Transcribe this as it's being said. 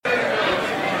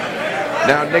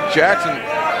Now Nick Jackson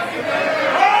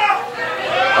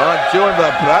undoing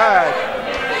the bag.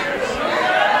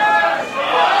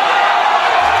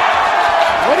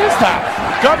 What is that?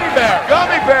 Gummy bear.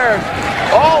 Gummy bears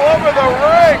all over the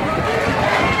ring.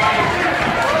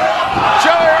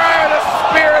 Joey Ryan, the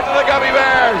spirit of the gummy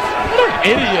bears. What an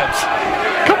idiot.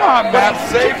 Come on, Matt.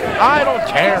 I don't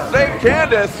care. Save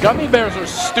Candace. Gummy bears are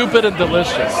stupid and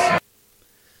delicious.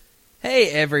 Hey,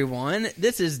 everyone.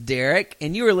 This is Derek,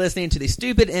 and you are listening to the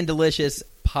Stupid and Delicious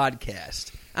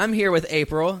podcast. I'm here with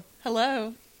April.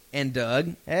 Hello. And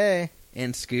Doug. Hey.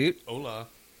 And Scoot. Hola.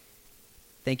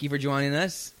 Thank you for joining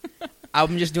us.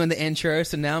 I'm just doing the intro,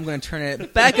 so now I'm going to turn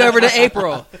it back over to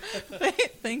April.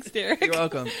 Thanks, Derek. You're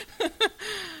welcome. Did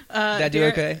I do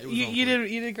okay? You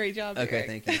did a great job, Okay,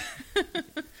 Derek. thank you.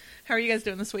 How are you guys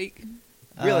doing this week?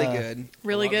 Really good.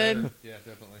 Really good? Better. Yeah,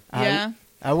 definitely. Yeah.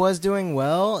 I was doing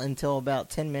well until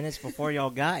about 10 minutes before y'all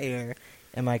got here,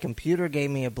 and my computer gave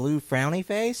me a blue frowny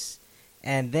face,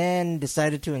 and then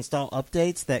decided to install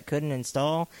updates that couldn't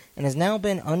install, and has now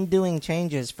been undoing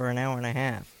changes for an hour and a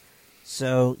half.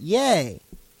 So, yay!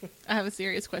 I have a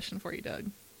serious question for you, Doug.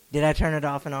 Did I turn it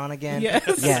off and on again?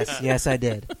 Yes. Yes, I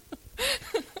did.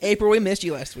 April, we missed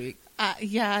you last week.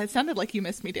 Yeah, it sounded like you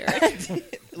missed me, Derek.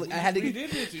 Look, I had to. We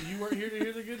did miss you. You weren't here to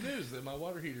hear the good news that my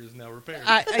water heater is now repaired.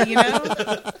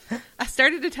 I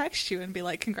started to text you and be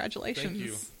like, congratulations.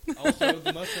 Thank you. Also,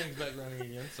 the Mustang's back running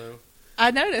again, so I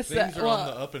noticed things that. are on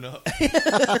the up and up.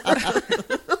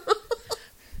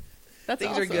 That's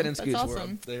Things awesome. are good in That's Scoot's awesome.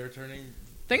 world. They are turning.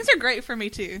 Things are great for me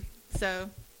too. So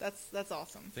that's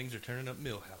awesome. Things are turning up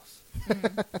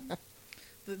Millhouse.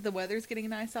 The weather's getting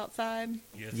nice outside.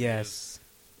 Yes.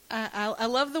 I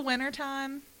love the winter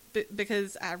time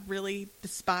because I really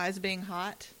despise being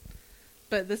hot.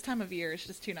 But this time of year is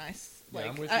just too nice. Yeah, Like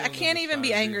I'm with you I on the can't even be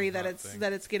despise angry being that hot it's thing.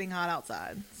 that it's getting hot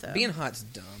outside. So Being hot's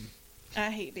dumb. I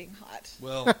hate being hot.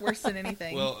 Well, Worse than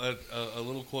anything. well, a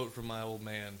little quote from my old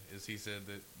man is he said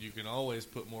that you can always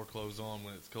put more clothes on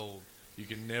when it's cold. You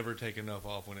can never take enough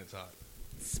off when it's hot.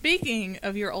 Speaking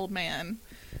of your old man,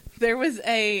 there was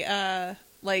a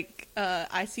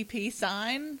ICP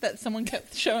sign that someone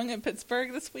kept showing in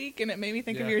Pittsburgh this week, and it made me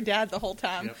think of your dad the whole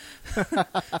time.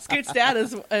 Yep. Scoot's dad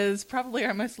is probably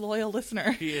our most loyal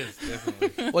listener. He is,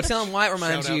 definitely. Well, tell him why it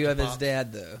reminds Shout out you to of his Pops.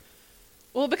 dad, though.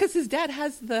 Well, because his dad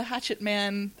has the Hatchet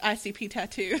Man ICP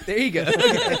tattoo. There you go.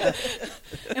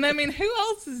 And I mean, who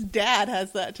else's dad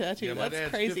has that tattoo? Yeah, my That's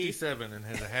dad's crazy. 57 and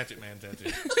has a Hatchet Man tattoo.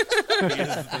 He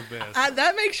is the best.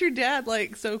 That makes your dad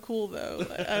like so cool, though.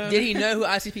 Did he know who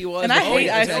ICP was? And I before he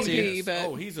hate got the ICP, tattoo? Yes. but-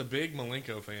 Oh, he's a big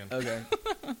Malenko fan. Okay.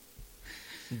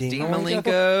 Dean Malenko.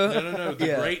 No, the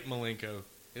Yeah. Great Malenko.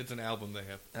 It's an album they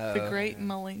have. The Great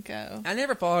Malenko. I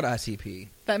never followed ICP.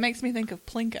 That makes me think of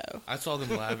Plinko. I saw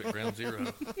them live at Ground Zero.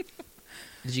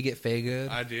 Did you get Fago?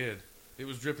 I did. It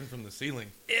was dripping from the ceiling.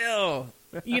 Ew.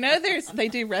 You know, they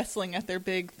do wrestling at their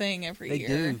big thing every They year.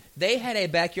 do. They had a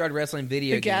backyard wrestling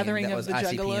video The game Gathering that of was the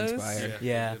ICP Juggalos? inspired.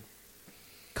 Yeah. they did.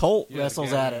 Colt Yeah,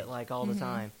 wrestles yeah. at it like all the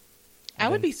time. I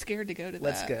would be scared to go to that.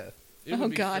 Let's go. It Oh,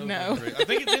 would be God, so no. great. I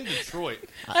think it's in Detroit.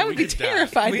 I so would we be could die.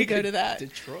 terrified We to go could- to that.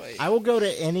 Detroit. I will go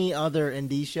to any other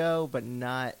indie show, but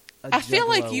not a I feel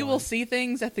like Juggalo you one. will see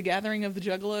things at the Gathering of the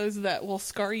Juggalos that will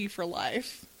scar you for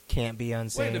life. Can't be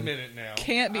unseen. Wait a minute now.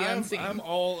 Can't be unseen. I'm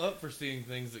all up for seeing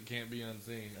things that can't be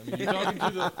unseen. I mean, you're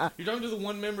talking to the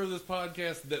one member of this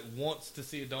podcast that wants to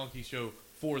see a donkey show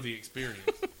for the experience.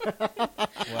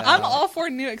 I'm all for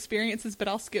new experiences, but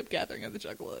I'll skip Gathering of the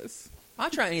Juggalos. I'll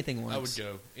try anything once. I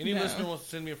would go. Any No. listener wants to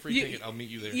send me a free You- ticket, I'll meet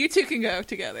you there. You two can go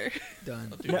together. Done.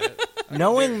 I'll do that. I can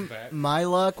Knowing bear it back. my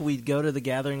luck, we'd go to the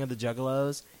Gathering of the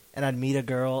Juggalos, and I'd meet a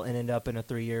girl and end up in a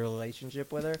 3-year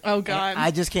relationship with her. Oh, God.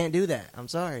 I just can't do that. I'm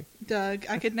sorry. Doug,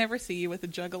 I could never see you with a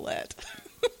juggalette.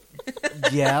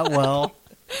 Yeah, well,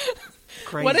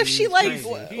 crazy. What if she, is like,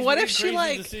 crazy. He's what made if she, crazy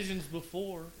like- decisions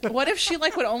before? What if she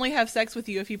would only have sex with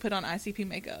you if you put on ICP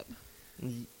makeup?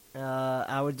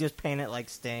 I would just paint it like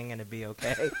Sting, and it'd be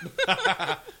okay.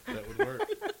 That would work.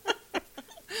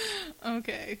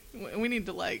 Okay, we need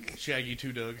to Shaggy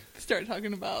 2 Doug. start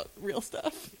talking about real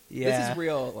stuff. Yeah, This is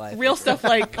real life. Real stuff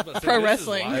like I was about to say, pro this is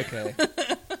wrestling, live.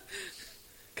 Okay.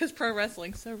 because pro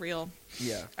wrestling's so real.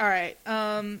 Yeah. All right,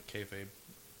 Kayfabe.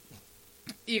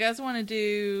 you guys want to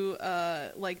do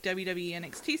WWE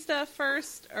NXT stuff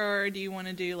first, or do you want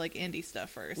to do indie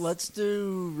stuff first? Let's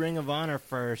do Ring of Honor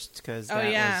first, because Oh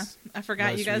yeah, I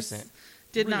forgot you most guys recent.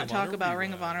 did Ring not of talk Honor about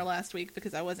Ring of rewind. Honor last week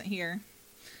because I wasn't here.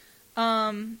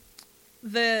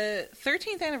 The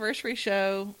 13th anniversary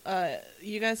show,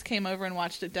 you guys came over and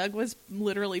watched it. Doug was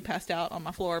literally passed out on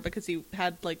my floor because he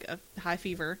had a high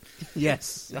fever.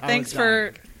 Yes. I Thanks was for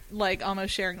dying. like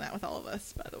almost sharing that with all of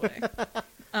us, by the way.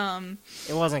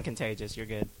 It wasn't contagious. You're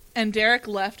good. And Derek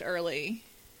left early.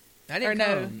 I didn't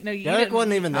come. No, you Derek didn't.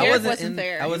 wasn't even there. Derek I wasn't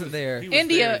there. I wasn't there. He was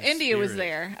there in India was spirit.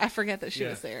 there. I forget that she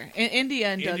Yeah. was there. India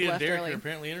and Doug India and left Derek early. are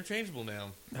apparently interchangeable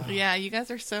now. Yeah, you guys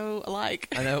are so alike.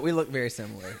 I know, we look very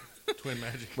similar. Twin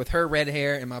magic. With her red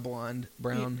hair and my blonde,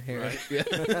 brown hair. Right.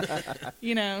 Yeah.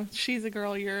 You know, she's a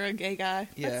girl, you're a gay guy.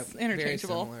 That's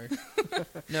interchangeable. Very similar.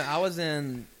 No, I was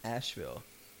in Asheville.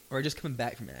 Or just coming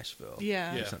back from Asheville.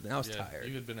 Yeah. Or something. I was Yeah, tired.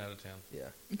 You had been out of town. Yeah.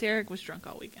 Derek was drunk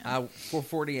all weekend. For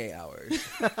 48 hours.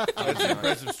 That's an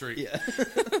impressive streak. Yeah.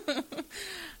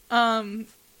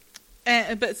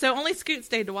 But so only Scoot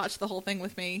stayed to watch the whole thing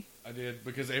with me. I did,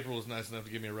 because April was nice enough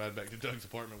to give me a ride back to Doug's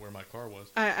apartment where my car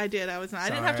was. I did. I didn't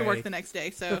have to work Sorry. the next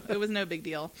day, so it was no big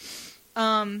deal.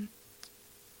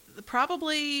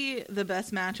 Probably the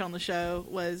best match on the show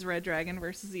was Red Dragon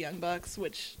versus the Young Bucks,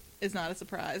 which is not a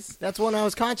surprise. That's one I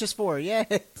was conscious for. Yeah.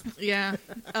 Yeah.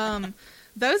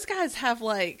 Those guys have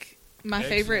like my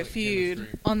Excellent favorite feud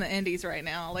chemistry. on the indies right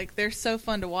now. Like they're so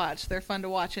fun to watch. They're fun to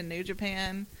watch in New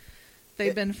Japan.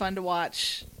 They've been fun to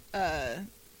watch. I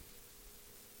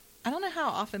don't know how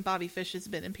often Bobby Fish has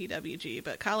been in PWG,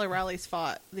 but Kyle O'Reilly's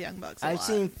fought the Young Bucks a lot. I've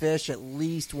seen Fish at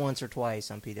least once or twice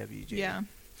on PWG. Yeah.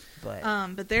 But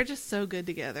But they're just so good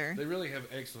together. They really have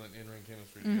excellent in-ring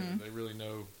chemistry Mm-hmm. together. They really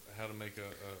know how to make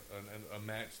a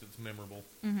match that's memorable.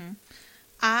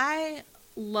 I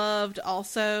loved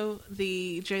also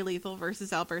the Jay Lethal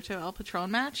versus Alberto El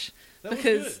Patron match That was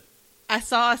because good. I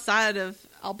saw a side of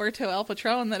Alberto El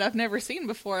Patron that I've never seen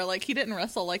before. Like he didn't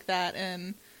wrestle like that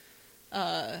in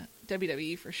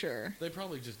WWE for sure. They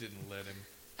probably just didn't let him.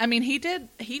 I mean, he did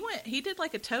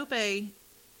like a tope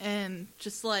and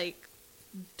just like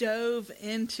dove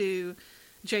into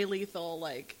Jay Lethal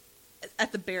like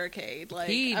at the barricade. Like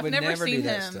He I've would never never do seen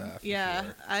that him. stuff Yeah,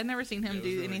 before. I'd never seen him Yeah, it was do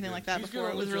really anything good. like that He's before. good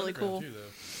It on was Lucha really cool. Underground, too,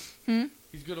 though. Hmm?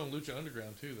 He's good on Lucha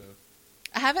Underground too, though.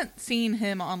 I haven't seen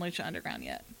him on Lucha Underground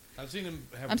yet. I've seen him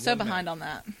have. I'm so one behind match. on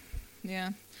that. Yeah.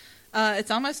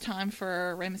 It's almost time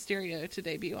for Rey Mysterio to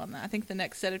debut on that. I think the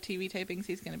next set of TV tapings,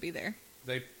 he's going to be there.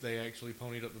 They actually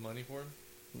ponied up the money for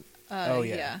him. Oh,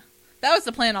 yeah. That was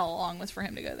the plan all along, was for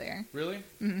him to go there Really?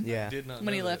 yeah. Did not when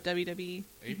know he that. left WWE.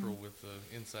 April with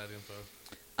inside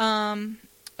info.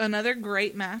 Another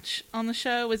great match on the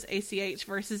show was ACH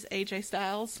versus AJ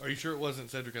Styles. Are you sure it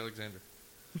wasn't Cedric Alexander?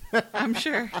 I'm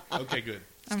sure. Okay, good.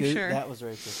 I'm Scoot, sure. that was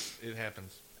racist. It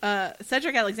happens.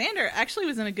 Cedric Alexander actually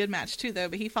was in a good match too, though,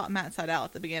 but he fought Matt Sydal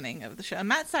at the beginning of the show. And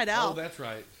Matt Oh, Sydal that's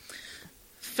right.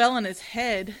 fell on his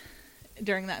head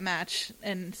during that match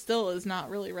and still is not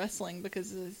really wrestling because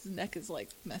his neck is like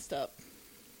messed up.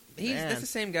 Man. That's the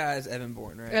same guy as Evan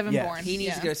Bourne, right? Evan Yes. Bourne. He needs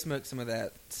yeah. to go smoke some of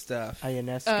that stuff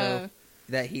Ionesco.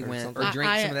 that he or went, something. or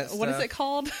drink some of that stuff. What is it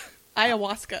called?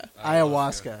 Ayahuasca.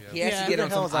 Ayahuasca. He Yeah. has Yeah. to get Who on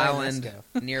the hell some is island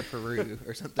Ionesco? near Peru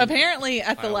or something. Apparently,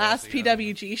 at the Ayahuasca, last I don't know.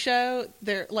 PWG show,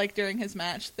 there, like during his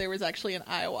match, there was actually an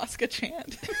ayahuasca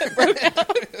chant that broke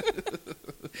out,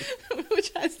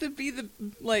 which has to be that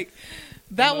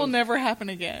will most never happen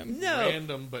again. No.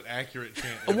 Random but accurate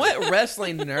chant. And what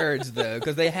wrestling nerds though,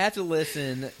 because they have to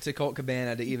listen to Colt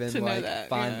Cabana to even To know like that,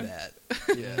 find yeah.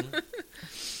 that. Yeah.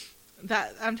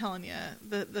 That I'm telling you,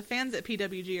 the fans at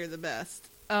PWG are the best.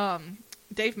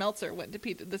 Dave Meltzer went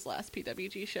to this last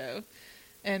PWG show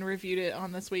and reviewed it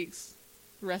on this week's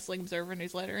Wrestling Observer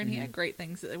newsletter, and he had great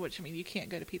things. Which I mean, you can't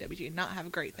go to PWG and not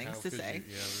have great things How to could say. you?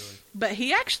 Yeah, really. But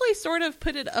he actually sort of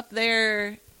put it up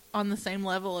there on the same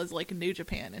level as like New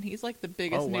Japan, and he's like the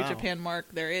biggest Oh, New wow. Japan mark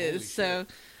there is. Holy So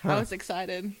Huh. I was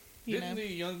excited. You Didn't know, the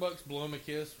Young Bucks blow him a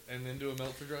kiss and then do a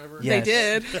Meltzer driver? Yes. they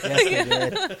did.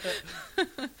 Yes, they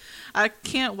did. I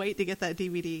can't wait to get that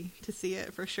DVD to see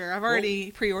it for sure. I've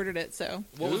already pre-ordered it, so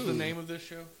What was the name of this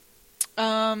show?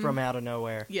 From out of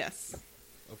nowhere. yes.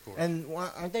 Of course. And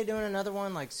aren't they doing another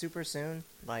one like super soon?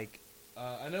 Like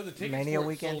I know the tickets Mania for it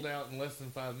weekend? sold out in less than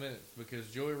 5 minutes because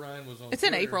Joey Ryan was on. It's in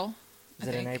Twitter. April. is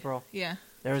I it in think. April? Yeah.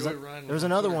 There was Joey Ryan there was was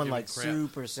on another Twitter one giving like crap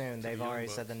super soon. to They've the Young already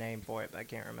Bucks. said the name for it, but I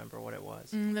can't remember what it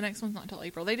was. The next one's not until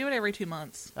April. They do it every 2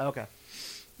 months. Okay.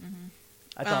 Mm-hmm.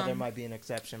 I thought there might be an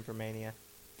exception for Mania.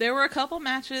 There were a couple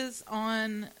matches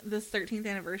on this 13th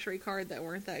anniversary card that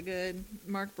weren't that good.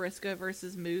 Mark Briscoe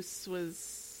versus Moose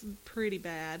was pretty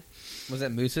bad. Was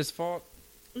that Moose's fault?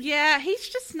 Yeah, he's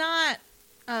just not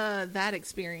that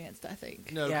experienced, I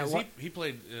think. No, Yeah, because what- he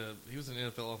played. He was an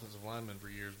NFL offensive lineman for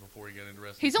years before he got into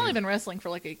wrestling. He's only been wrestling for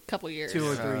like a couple years. 2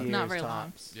 or 3 years. Not very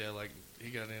long. tops. Yeah, like he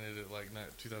got in it at like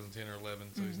 2010 or 11,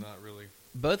 so he's not really.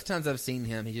 Both times I've seen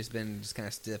him, he's just been just kind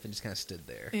of stiff and just kind of stood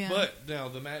there. Yeah. But now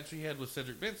the match he had with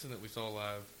Cedric Benson that we saw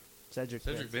live. Cedric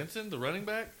Cedric Benson. Benson, the running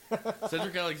back.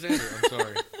 Cedric Alexander. I'm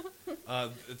sorry.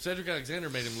 Cedric Alexander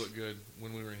made him look good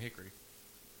when we were in Hickory.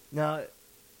 No,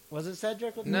 was it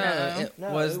Cedric? With No, me? it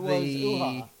No, was it the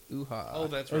Uha. Uha. Oh,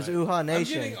 that's It was right. Uha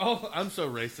Nation. I'm so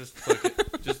racist. Fuck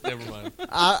it. Just never mind.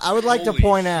 I would like to Holy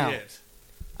point out. shit.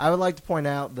 I would like to point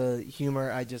out the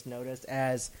humor I just noticed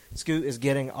as Scoot is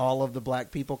getting all of the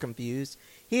black people confused.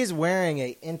 He is wearing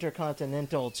a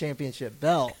Intercontinental Championship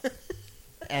belt,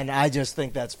 and I just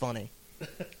think that's funny.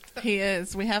 He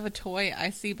is. We have a toy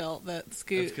IC belt that That's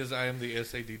Scoot because I am the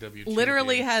SADW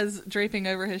literally champion. has draping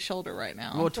over his shoulder right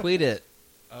now. We'll tweet it.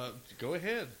 Go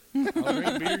ahead. I'll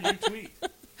drink beer, you tweet.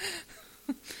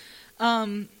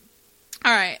 All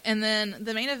right, and then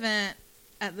the main event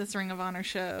at this Ring of Honor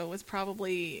show was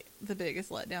probably the biggest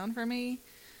letdown for me.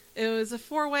 It was a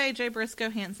 4-way: Jay Briscoe,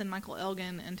 Hansen, Michael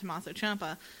Elgin, and Tommaso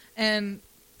Ciampa. And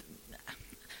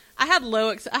I had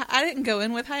I didn't go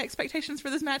in with high expectations for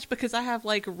this match because I have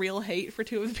like real hate for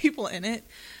two of the people in it.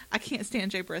 I can't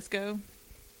stand Jay Briscoe,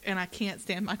 and I can't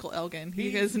stand Michael Elgin.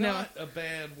 You guys He's know not a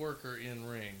bad worker in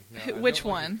ring. No, I Which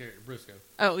don't like one? his character. Briscoe.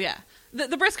 Oh yeah, the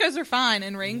Briscoes are fine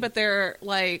in ring, but they're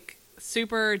like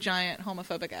super giant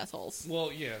homophobic assholes.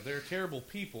 Well, yeah, they're terrible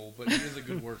people, but he is a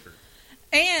good worker.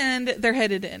 And they're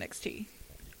headed to NXT.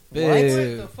 Boo. What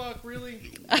the fuck,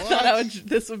 really? I thought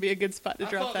this would be a good spot to I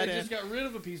drop thought that they in. just got rid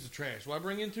of a piece of trash. Why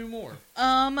bring in two more?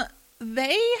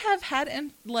 They have had I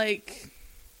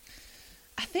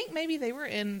think maybe they were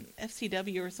in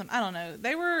FCW or something. I don't know.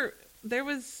 There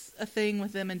was a thing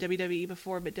with them in WWE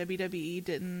before, but WWE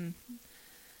didn't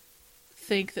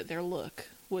think that their look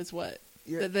was what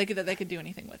that they could do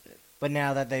anything with it. But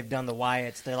now that they've done the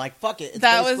Wyatts, they're like, fuck it. It's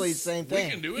That basically was- the same We thing.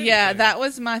 can do anything. Yeah, that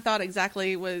was my thought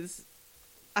exactly. Was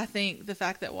I think the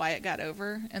fact that Wyatt got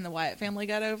over and the Wyatt family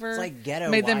got over It's like ghetto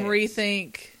made them Wyatts.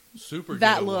 rethink. super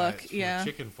that ghetto look, Wyatts from yeah. a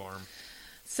chicken farm.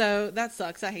 So that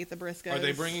sucks. I hate the Briscoes. Are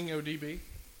they bringing ODB?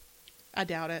 I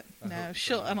doubt it. I No, hope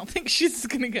so. I don't think she's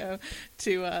gonna go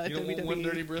to You don't WWE. want one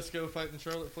Dirty Briscoe fighting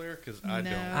Charlotte Flair? Because I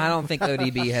No. don't. I don't think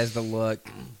ODB has the look.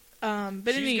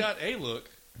 But She's got a look.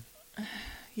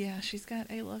 yeah, she's got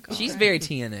a look. She's alright. very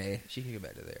TNA. She can go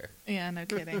back to there. Yeah, no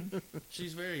kidding.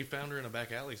 She's very found her in a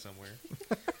back alley somewhere.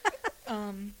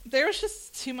 There was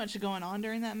just too much going on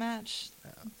during that match,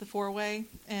 the 4-way,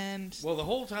 and Well, the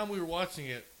whole time we were watching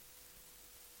it,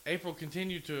 April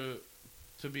continued to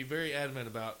be very adamant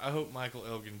about, I hope Michael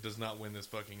Elgin does not win this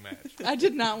fucking match. I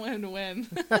did not want him to win.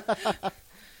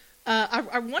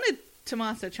 I wanted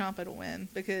Tommaso Ciampa to win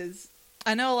because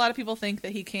I know a lot of people think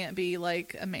that he can't be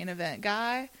like a main event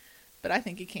guy, but I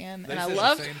think he can. They And I said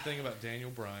loved. the same thing about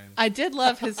Daniel Bryan. I did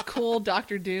love his cool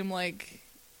Doctor Doom like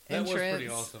That entrance. was pretty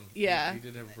awesome. Yeah. He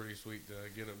did have a pretty sweet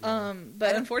get up.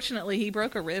 But unfortunately, he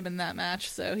broke a rib in that match,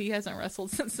 so he hasn't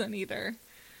wrestled since then either.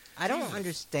 I don't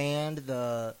understand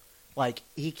the, like,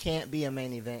 he can't be a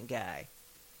main event guy.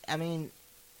 I mean,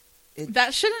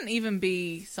 That shouldn't even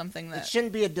be something it that.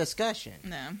 shouldn't be a discussion.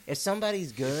 No. If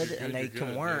somebody's good you're and good, they you're can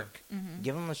good, work, Mm-hmm.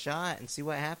 give them a shot and see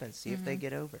what happens. See if they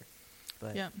get over.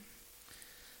 But Yeah.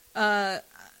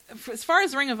 As far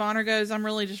as Ring of Honor goes, I'm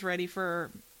really just ready for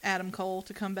Adam Cole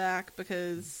to come back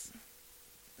because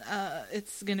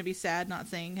it's going to be sad not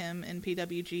seeing him in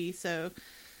PWG. So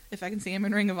if I can see him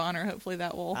in Ring of Honor, hopefully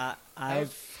that will.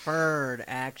 I've heard,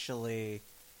 actually,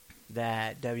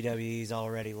 that WWE's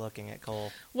already looking at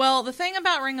Cole. Well, the thing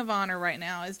about Ring of Honor right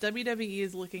now is WWE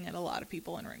is looking at a lot of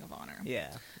people in Ring of Honor.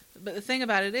 Yeah. But the thing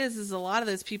about it is a lot of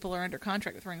those people are under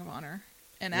contract with Ring of Honor.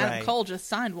 And Adam Right. Cole just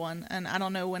signed one, and I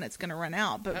don't know when it's going to run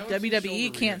out. But How is his WWE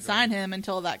shoulder can't rehab sign going? him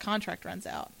until that contract runs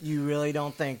out. You really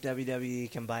don't think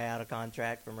WWE can buy out a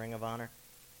contract from Ring of Honor?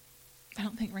 I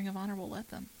don't think Ring of Honor will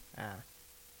let them.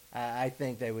 I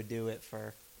think they would do it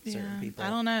for certain people.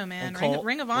 I don't know, man. And Cole-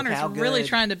 Ring of with Honor is how really good-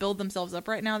 trying to build themselves up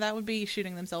right now. That would be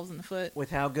shooting themselves in the foot. With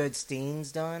how good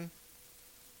Steen's done,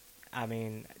 I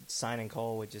mean, signing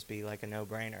Cole would just be like a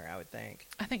no-brainer, I would think.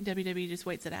 I think WWE just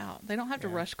waits it out. They don't have to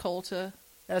Yeah. rush Cole to.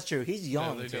 That's true. He's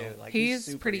young, they too. don't. Like, He's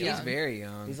super pretty He's young. very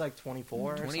young. He's like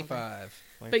 24 or something? 25.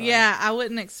 But yeah, I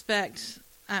wouldn't expect.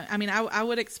 I mean, I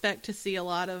would expect to see a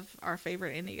lot of our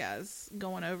favorite indie guys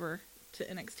going over to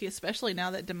NXT, especially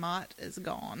now that DeMott is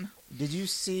gone. Did you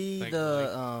see Thankfully.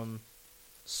 the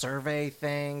survey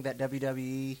thing that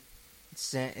WWE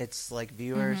sent its like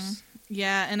viewers?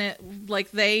 Yeah, and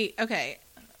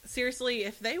seriously,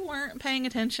 if they weren't paying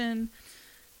attention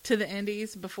to the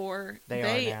indies before,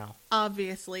 They are now.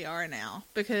 obviously are now,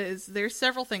 because there's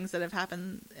several things that have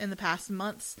happened in the past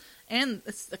months and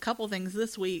a couple things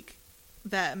this week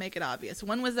that make it obvious.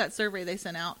 One was that survey they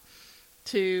sent out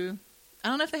to, I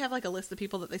don't know if they have like a list of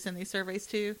people that they send these surveys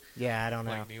to, Yeah, I don't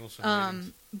know. Like Nielsen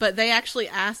ratings. but they actually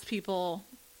asked people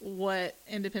what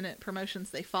independent promotions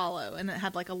they follow, and it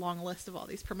had like a long list of all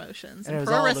these promotions. And it And was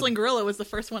Pro all Wrestling Guerrilla was the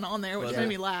first one on there, which Was made it?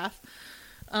 me laugh.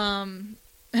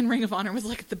 And Ring of Honor was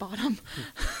like at the bottom.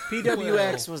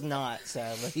 PWX was not,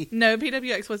 sadly. No,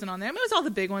 PWX wasn't on there. I mean, it was all the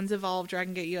big ones: Evolve,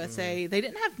 Dragon Gate USA. They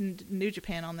didn't have New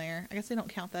Japan on there. I guess they don't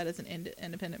count that as an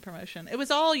independent promotion. It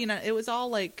was all It was all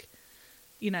like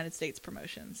United States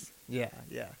promotions. Yeah,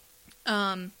 yeah.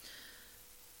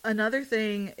 Another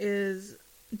thing is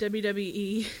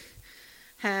WWE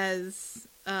has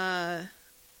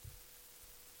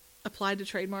applied to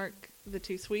trademark the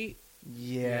Too Sweet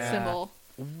Yeah. symbol.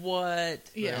 What?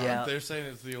 Yeah. Yeah. They're saying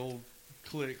it's the old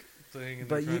click thing, and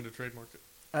But they're trying you- to trademark it.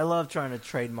 I love trying to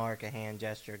trademark a hand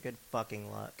gesture. Good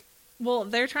fucking luck. Well,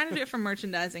 they're trying to do it for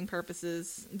merchandising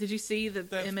purposes. Did you see the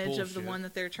That's image of the bullshit. one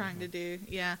that they're trying to do?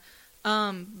 Yeah.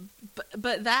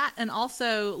 But that, and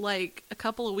also like a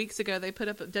couple of weeks ago,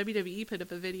 WWE put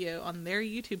up a video on their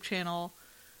YouTube channel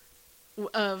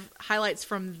of highlights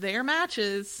from their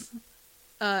matches,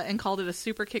 and called it a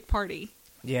super kick party.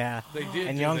 Yeah. They did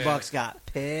And do Young that. Bucks got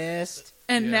pissed.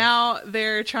 And Yeah. now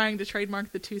they're trying to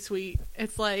trademark the Too Sweet.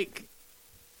 It's like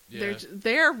Yeah.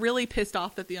 they're really pissed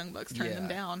off that the Young Bucks turned them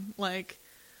Yeah. down. Like,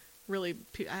 really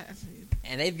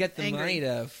And they've got the Angry. money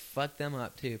to fuck them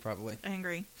up too, probably.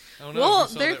 angry. I don't know Well, if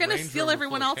you saw they're that going to Range steal Rover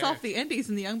everyone full else of off cash. the Indies,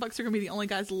 and the Young Bucks are going to be the only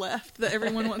guys left that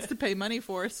everyone wants to pay money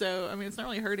for. So, I mean, it's not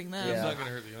really hurting them. It's Yeah. not going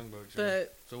to hurt the Young Bucks.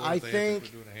 But so what I if they have to think-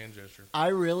 quit doing a hand gesture? I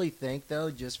really think,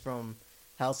 though, just from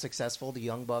how successful the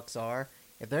Young Bucks are,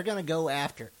 if they're going to go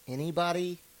after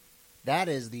anybody, that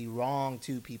is the wrong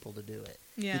two people to do it.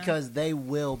 yeah, Because they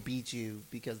will beat you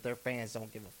because their fans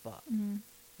don't give a fuck. Mhm.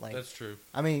 Like, That's true.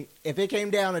 I mean, if it came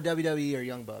down to WWE or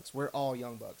Young Bucks, we're all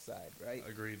Young Bucks side, right?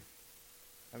 Agreed.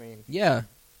 I mean, Yeah.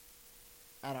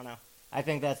 I don't know. I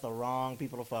think that's the wrong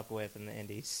people to fuck with in the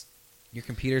Indies. Your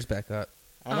computer's back up.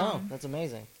 I know. That's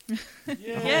amazing.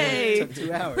 Yay! It took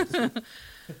 2 hours.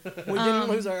 We didn't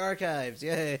lose our archives.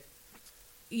 Yay.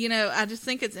 I just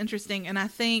think it's interesting, and I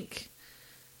think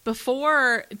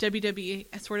before WWE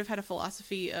sort of had a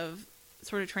philosophy of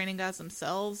sort of training guys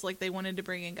themselves, like they wanted to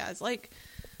bring in guys like,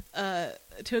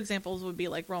 two examples would be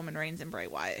like Roman Reigns and Bray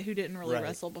Wyatt, who didn't really Right.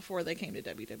 wrestle before they came to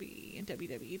WWE, and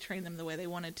WWE trained them the way they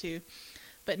wanted to.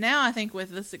 But now I think with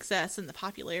the success and the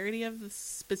popularity of the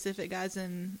specific guys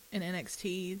in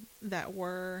NXT that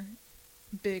were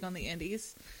big on the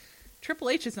indies, Triple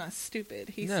H is not stupid.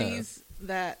 He No. sees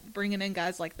that bringing in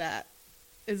guys like that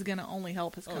is going to only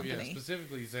help his Oh company. yeah,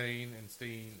 specifically Zayn and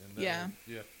Steen and that Yeah.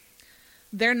 yeah.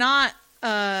 They're not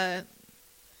the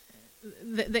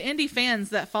indie fans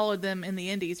that followed them in the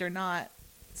indies are not.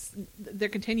 They're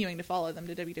continuing to follow them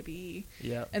to WWE,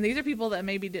 Yep. and these are people that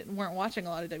maybe weren't watching a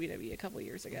lot of WWE a couple of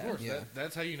years ago. Of course, Yeah.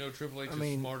 that's how you know Triple H I is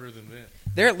mean- smarter than Vince.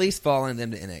 They're at least following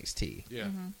them to NXT. Yeah.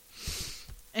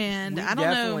 And We I don't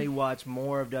definitely know. watch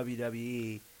more of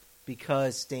WWE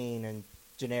because Steen and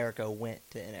Generico went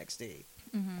to NXT.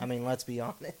 Mm-hmm. I mean, let's be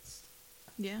honest.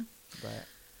 Yeah.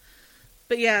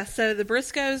 But Yeah, so the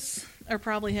Briscoes are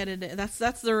probably headed to,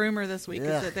 that's the rumor this week,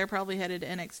 Yeah. is that they're probably headed to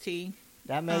NXT.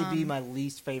 that may be my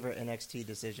least favorite NXT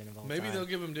decision of all Maybe time. they'll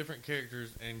give him different characters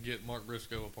and get Mark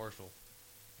Briscoe a partial.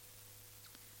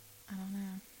 I don't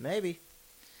know. Maybe.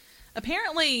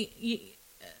 Apparently,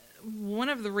 one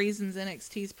of the reasons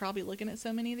NXT is probably looking at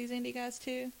so many of these indie guys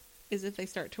too is if they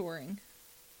start touring.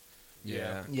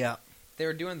 Yeah. Yeah. They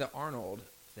were doing the Arnold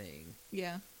thing.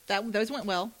 Yeah, those went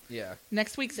well. Yeah.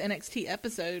 Next week's NXT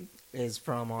episode Is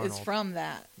from Arnold. is from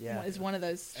that. Yeah. Is one of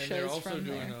those And they're shows also from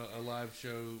doing there. a live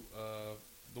show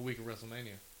the week of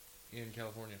WrestleMania in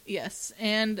California. Yes,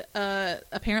 and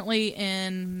apparently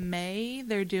in May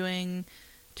they're doing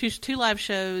two live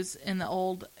shows in the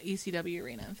old ECW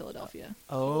arena in Philadelphia.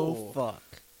 Oh, fuck.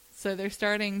 So they're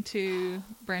starting to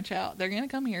branch out. They're going to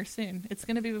come here soon. It's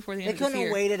going to be before the They end of this couldn't year.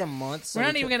 have waited a month. So We're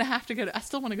not we even could- going to have to go to... I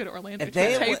still want to go to Orlando If for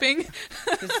they- taping.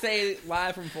 To say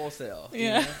live from Full Sail.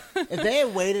 Yeah. If they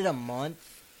had waited a month,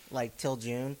 like till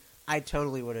June, I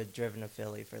totally would have driven to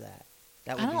Philly for that.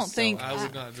 That would I be don't so think- I awesome.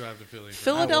 would not drive to Philly. for that.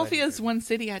 Philadelphia is one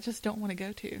city I just don't want to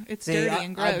go to. It's See, dirty I,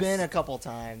 and gross. I've been a couple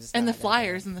times. It's And the not that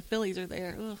Flyers bad. and the Phillies are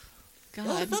there. Ugh. Oh,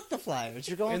 God. fuck the Flyers.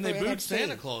 You're going And for they booed NXT.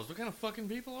 Santa Claus. What kind of fucking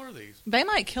people are these? They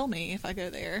might kill me if I go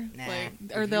there. Nah. Like,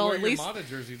 If or you they'll wear at your least... Mata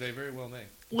jersey, they very well may.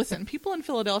 Listen, people in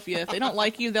Philadelphia, if they don't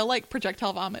like you, they'll like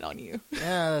projectile vomit on you.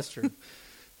 Yeah, that's true.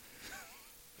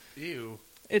 Ew.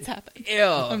 It's happened. Ew.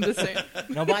 I'm just saying.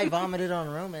 Nobody vomited on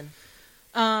Roman.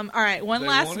 All right, one They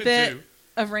last wanted bit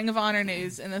to. of Ring of Honor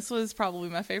news, and this was probably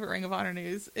my favorite Ring of Honor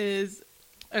news, is,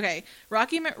 okay,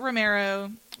 Rocky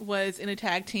Romero was in a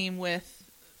tag team with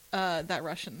that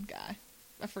Russian guy.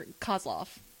 I forget, Kozlov.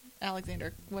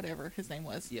 Alexander, whatever his name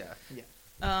was. Yeah.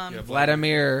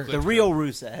 Vladimir. The real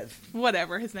Rusev.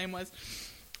 Whatever his name was.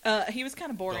 He was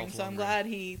kind of boring, Dolph so I'm Lundgren. glad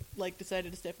he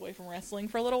decided to step away from wrestling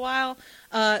for a little while.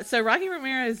 So Rocky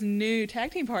Romero's new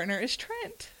tag team partner is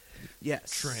Trent.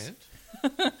 Yes. Trent.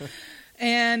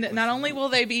 And not only will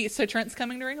they be... So Trent's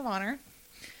coming to Ring of Honor.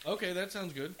 Okay, that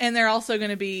sounds good. And they're also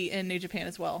going to be in New Japan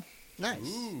as well. Nice.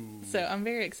 Ooh. So I'm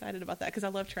very excited about that because I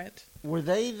love Trent. Were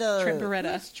they the... Trent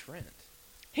Beretta. Who's Trent?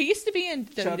 He used to be in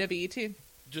Chuck- WWE too.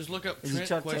 Just look up Is Trent he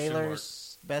Chuck question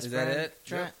Taylor's best Is that friend? it?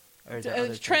 Trent? Or is that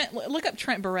other Trent, look up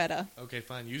Trent Beretta. mark. Okay,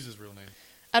 fine. Use his real name.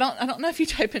 I don't know if you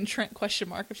type in Trent question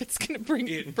mark if it's going to bring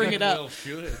it up. Well,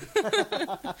 should.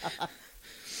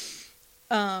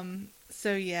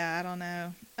 So yeah, I don't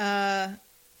know.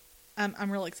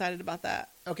 I'm real excited about that.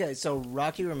 Okay, so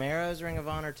Rocky Romero's Ring of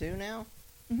Honor too now?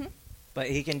 Mhm. But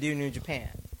he can do New Japan.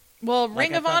 Well, Like,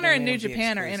 Ring I of thought Honor they and made New them be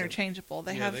Japan are exclusive. interchangeable.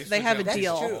 They Yeah, have they they switch have a out That's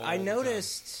deal. true. all I the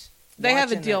noticed. They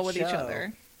have a watching deal that with each show.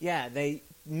 other. Yeah, they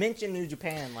mentioned New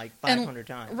Japan like And 500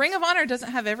 times. Ring of Honor doesn't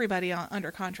have everybody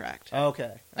under contract.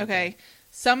 Okay. Okay,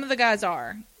 some of the guys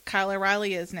are. Kyle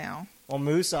O'Reilly is now. Well,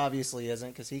 Moose obviously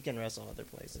isn't because he can wrestle other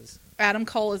places. Adam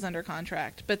Cole is under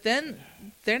contract, but then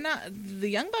they're not. The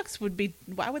Young Bucks would be.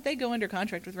 Why would they go under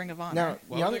contract with Ring of Honor? No,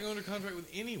 Why would they go under contract with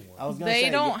anyone? I was gonna They say,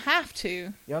 don't have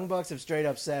to. Young Bucks have straight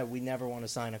up said we never want to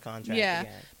sign a contract Yeah,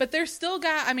 again. but there's still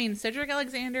got. I mean, Cedric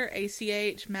Alexander,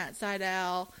 ACH, Matt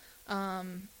Sydal,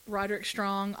 Roderick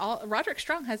Strong. Roderick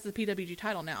Strong has the PWG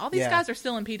title now. All these Yeah. guys are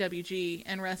still in PWG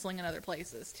and wrestling in other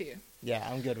places too. Yeah,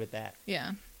 I'm good with that.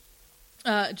 Yeah,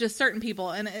 just certain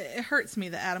people, and it hurts me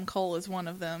that Adam Cole is one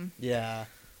of them Yeah.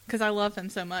 because I love him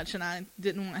so much, and I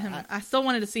didn't want him. I still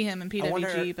wanted to see him in I PWG,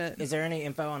 wonder, but is there any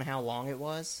info on how long it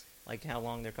was? Like how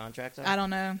long their contracts are? I don't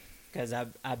know. Because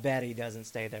I bet he doesn't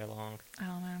stay there long. I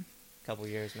don't know. A couple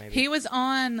years maybe. He was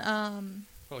on.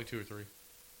 Probably 2 or 3.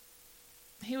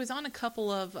 He was on a couple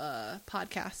of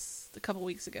podcasts a couple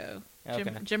weeks ago.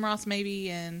 Okay. Jim Ross maybe,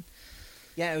 and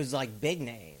Yeah, it was like big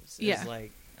names. It Yeah. was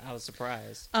like I was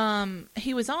surprised.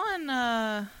 he was on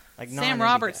Like Sam non-indie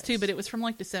Roberts guys. too, but it was from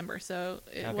like December, so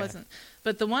it Okay. wasn't.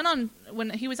 But the one on when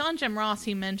he was on Jim Ross,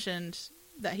 he mentioned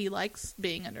that he likes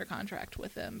being under contract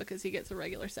with them because he gets a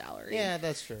regular salary. Yeah,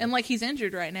 that's true. And like he's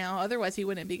injured right now, otherwise he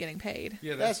wouldn't be getting paid.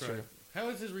 Yeah, that's, That's right. true. How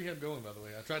is his rehab going, by the way?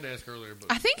 I tried to ask earlier, but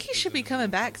I think he it should be was in coming the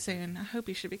back conversation. soon. I hope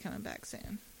he should be coming back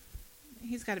soon.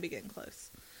 He's got to be getting close.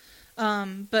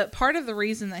 But part of the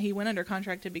reason that he went under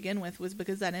contract to begin with was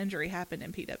because that injury happened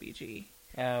in PWG.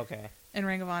 Oh, okay. And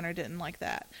Ring of Honor didn't like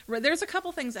that. There's a couple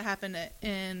things that happened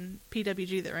in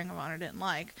PWG that Ring of Honor didn't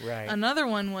like. Right. Another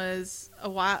one was a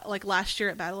while, like last year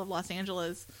at Battle of Los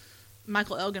Angeles,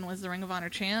 Michael Elgin was the Ring of Honor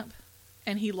champ,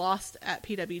 and he lost at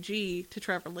PWG to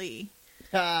Trevor Lee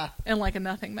in like a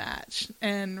nothing match.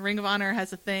 And Ring of Honor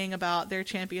has a thing about their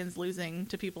champions losing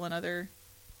to people in other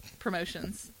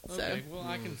promotions. So Okay, well,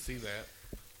 I can see that.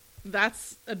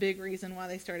 that's a big reason why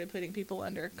they started putting people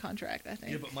under contract, I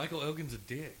think. Yeah, but Michael Elgin's a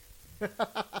dick.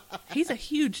 He's a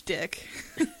huge dick.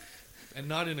 And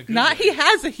not in a good Not way. he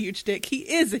has a huge dick. He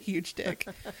is a huge dick.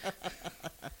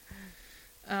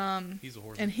 He's a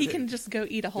horse. And he can just go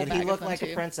eat a whole Did bag he look of them like too.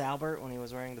 a Prince Albert when he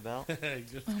was wearing the belt?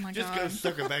 just, Oh my just God. go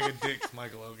suck a bag of dicks,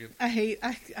 Michael Elgin.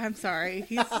 I'm sorry.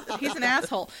 He's an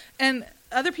asshole. And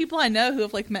other people I know who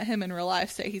have like met him in real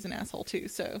life say he's an asshole too.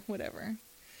 So whatever.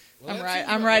 Well, I'm that right. seems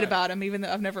I'm about right about him, even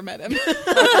though I've never met him.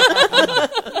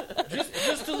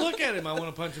 Just to look at him, I want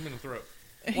to punch him in the throat.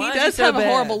 He Why is does he so have a bad?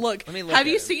 horrible look. Let me look Have at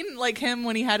you him. seen like him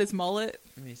when he had his mullet?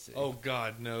 Let me see. Oh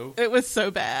God, no. It was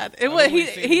so bad. It I've was only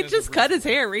seen he him as a just cut his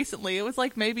wrestler. hair recently. It was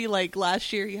like maybe like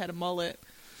last year he had a mullet.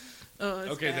 Oh,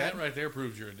 it's Okay, bad. that right there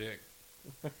proves you're a dick.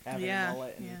 Having Yeah, a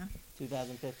mullet in yeah.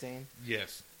 2015.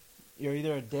 Yes. You're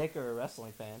either a dick or a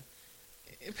wrestling fan.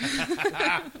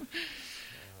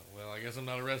 Well, I guess I'm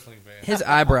not a wrestling fan. His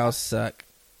eyebrows suck.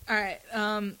 All right,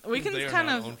 we can They are kind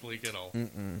not of on fleek at all.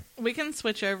 we can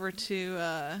switch over to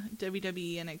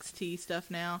WWE NXT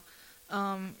stuff now.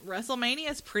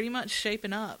 WrestleMania is pretty much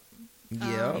shaping up.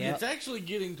 Yeah. Yeah. It's actually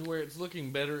getting to where it's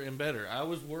looking better and better. I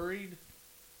was worried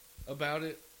about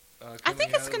it. I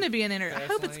think it's going to be I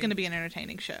hope it's Fastlane. going to be an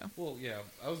entertaining show. Well, yeah,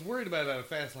 I was worried about it out of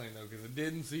Fastlane though because it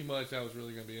didn't see much I was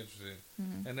really going to be interested in.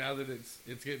 Mm-hmm. And now that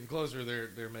it's getting closer,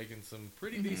 they're making some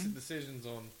pretty decent decisions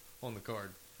on the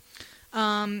card.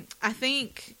 I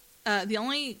think the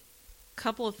only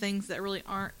couple of things that really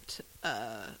aren't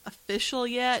official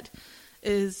yet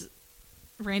is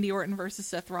Randy Orton versus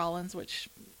Seth Rollins, which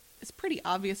is pretty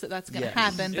obvious that that's going to Yes.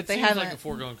 happen, but It they seems haven't. like a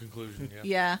foregone conclusion. Yeah.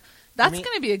 Yeah, that's mean-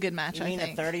 going to be a good match. You I mean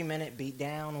think. a 30-minute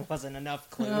beatdown wasn't enough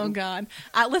clue? Oh God!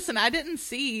 I didn't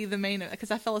see the main because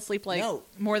I fell asleep like No.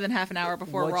 more than half an hour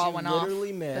before what Raw you went off.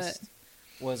 literally missed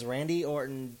was Randy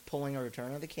Orton pulling a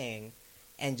Return of the King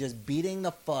and just beating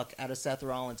the fuck out of Seth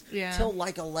Rollins till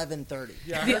like 11:30.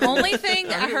 Yeah, The only thing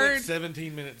I heard, like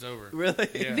 17 minutes over. Really?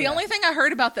 Yeah. the only thing I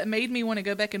heard about that made me want to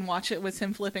go back and watch it was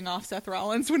him flipping off Seth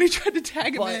Rollins when he tried to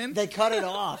tag him But in. they cut it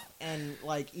off, and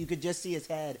like you could just see his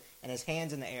head and his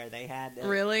hands in the air. They had to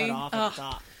Really? cut off at the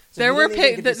top. So There you were didn't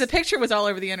even get the picture was all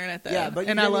over the internet though. yeah, but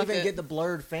you and I didn't loved even it. get the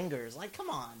blurred fingers. Like, come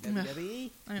on,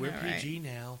 WWE. I know, We're right? PG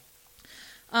now.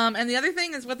 And the other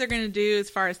thing is what they're going to do as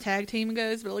far as tag team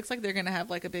goes, but it looks like they're going to have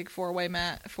like a big four-way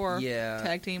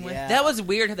tag team with. Yeah. That was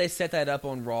weird how they set that up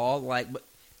on Raw. Like,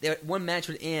 one match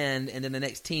would end, and then the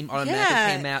next team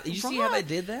automatically came out. Did you see how they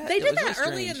did that? They It did was that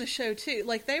really early in strange. the show too.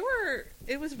 Like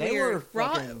it was They weird. were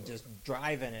Raw, fucking just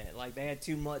driving it. Like they had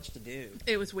too much to do.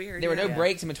 it was weird. There were no Yeah.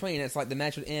 breaks in between. It's like the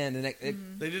match would end, and the next They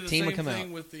did the team same would come thing out.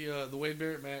 with the Wade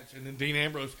Barrett match, and then Dean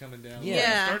Ambrose coming down. Yeah.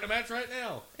 Yeah. Starting the match right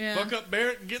now. Yeah. Fuck up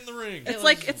Barrett and get in the ring. It's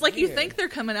like you weird. think they're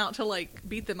coming out to like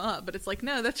beat them up, but it's like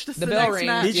no, that's just The the bell next rings.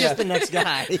 match. He's just the next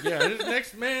guy. Yeah, this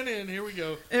next man in. Here we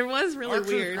go. It was really R-Truth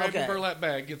weird. grabbed Okay. a burlap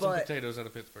bag, get some But- potatoes out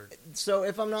of Pittsburgh. So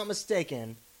if I'm not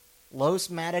mistaken, Los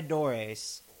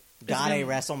Matadores got a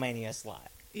gonna- WrestleMania slot.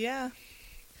 Yeah.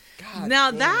 God Now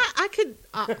damn that I could,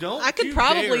 Don't I could you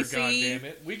probably dare, see.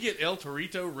 goddammit. We get El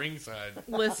Torito ringside.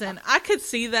 Listen, I could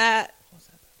see that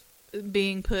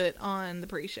being put on the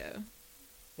pre-show.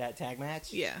 That tag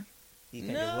match? Yeah, Do you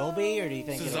think it will be, or do you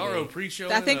think it'll Cesaro be? pre-show.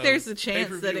 I think there's a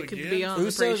chance that it could be on the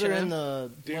Usos pre-show. are in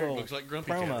the Derek little looks like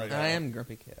Grumpy Cat promo. right I am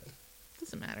Grumpy Cat.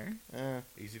 Doesn't matter.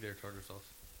 Easy there, tartar sauce.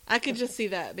 I could just see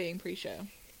that being pre-show.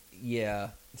 Yeah,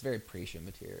 it's very pre-show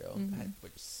material, Mhm.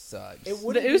 which sucks. It The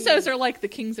would Usos are like the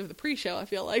kings of the pre-show. I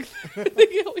feel like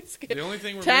they always get The only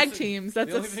thing we're tag missing, teams. The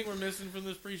That's only thing we're missing from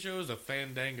this pre-show is a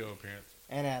Fandango appearance.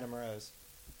 and Adam Rose.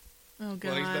 oh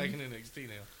Well, he's back god. in NXT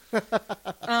now.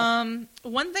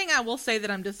 One thing I will say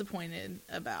that I'm disappointed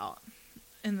about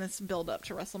in this build up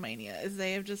to WrestleMania is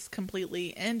they have just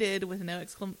completely ended with no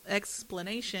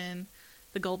explanation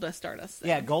the Goldust Stardust thing.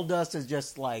 Yeah, Goldust has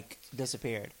just like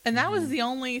disappeared. And that was the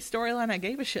only storyline I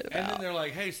gave a shit And then about. they're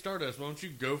like, "Hey, Stardust, why don't you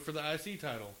go for the IC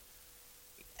title?"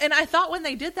 And I thought when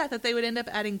they did that they would end up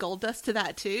adding Goldust to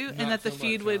that too, Not and that the so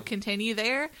feud much, would huh? continue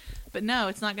there. But no,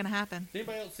 it's not going to happen. Did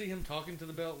anybody else see him talking to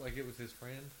the belt like it was his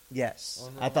friend? Yes,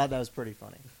 On I Raw? thought that was pretty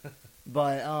funny.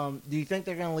 But do you think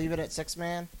they're going to leave it at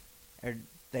 6-man, or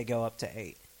they go up to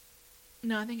 8?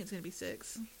 No, I think it's going to be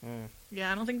 6. Mm.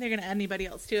 Yeah, I don't think they're going to add anybody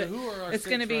else to So it. who are our It's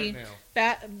going gonna to be right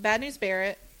now? Bad News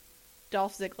Barrett,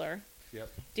 Dolph Ziggler, Yep.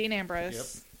 Dean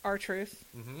Ambrose, R-Truth,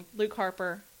 Mm-hmm. Luke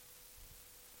Harper.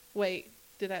 Wait,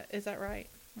 is that right?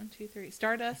 1, 2, 3.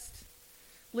 Stardust.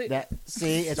 Luke. It's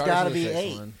Stardust got to was be the sixth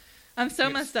 8. one. I'm so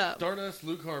Yes, messed up. Stardust,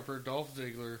 Luke Harper, Dolph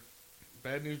Ziggler,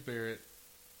 Bad News Barrett,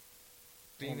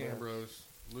 Dean Ambrose. Ambrose,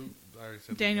 Luke. I already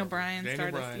said Daniel Luke Harper. Bryan, Daniel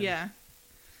Stardust. Bryan. Yeah.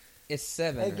 It's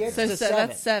 7. It right? gets So to that's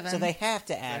 7. 7. So they have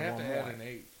to They add have one to more. add an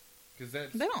 8 because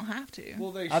that's. They don't have to.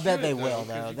 Well, they. I bet should, they will, 'cause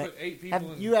though. You They- put 8 people.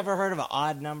 Have in, you ever heard of an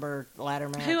odd number ladder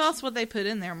match? Who else would they put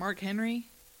in there? Mark Henry?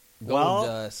 Well,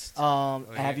 Goldust.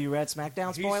 yeah. Have you read SmackDown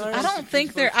He's spoilers? I supposed don't to- think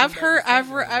he's they're. supposed to I've come heard. back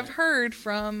to I've SmackDown. heard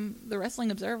from the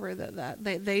Wrestling Observer that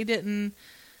they didn't.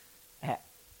 Ha-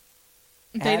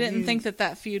 They have didn't you- think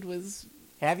that feud was.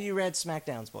 Have you read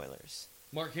SmackDown spoilers?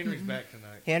 Mark Henry's back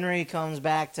tonight. Henry comes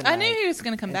back tonight. I knew he was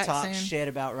going to come and back talks soon. shit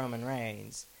about Roman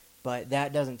Reigns, but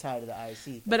that doesn't tie to the IC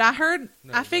thing. But I heard.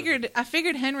 No, I it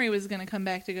figured Henry was going to come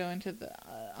back to go into the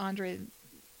Andre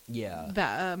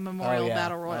Yeah. Memorial Oh, yeah.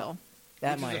 Battle Royal. Well,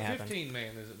 that Which might is a happen.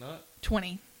 15-man, is it not?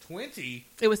 20. 20.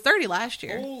 It was 30 last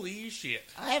year. Holy shit!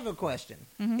 I have a question.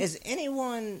 Mhm. Is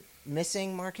anyone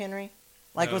missing Mark Henry?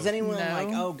 Like, No. was anyone No. like,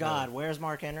 oh God, where's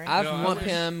Mark Henry? I've No, I lumped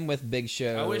wish- him with Big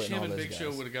Show. I wish and him all and those Big Show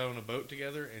guys. would have got on a boat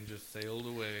together and just sailed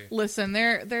away. Listen,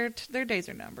 their days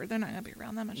are numbered. They're not going to be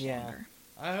around that much Yeah. longer.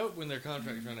 I hope when their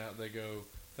contracts run out, they go,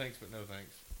 "Thanks, but no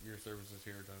thanks. Your services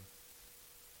here are done."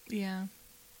 Yeah.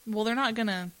 Well, they're not going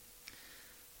to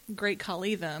Great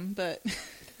Khali them, but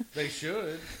They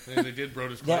should. They did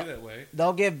Brodus Clay Yeah. that way.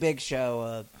 They'll give Big Show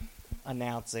a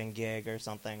announcing gig or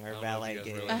something, or I don't know if valet you guys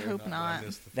gig. realize I they're hope but not.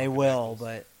 missed the They fucking will, angles.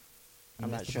 but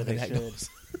I'm Missed not the sure they fucking should. angles.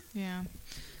 yeah.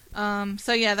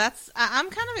 So yeah, I'm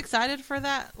kind of excited for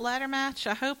that ladder match.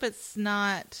 I hope it's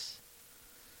not.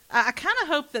 I kind of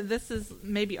hope that this is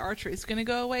maybe R-Truth's going to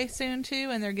go away soon too,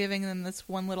 and they're giving them this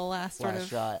one little last sort Last of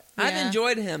shot. I've Yeah.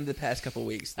 enjoyed him the past couple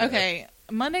weeks. Though. Okay,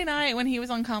 Monday night when he was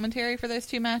on commentary for those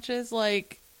two matches,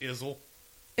 like Izzle.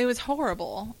 It was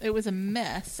horrible. It was a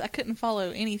mess. I couldn't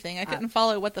follow anything. I couldn't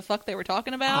follow what the fuck they were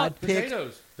talking about.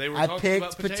 Potatoes. They were I talking picked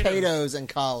about potatoes in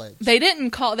college. They didn't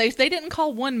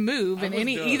call one move in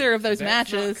either of those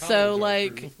That's matches. not So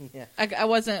college like, Yeah. I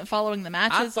wasn't following the I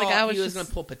matches. thought Like I was he was just going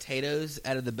to pull potatoes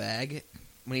out of the bag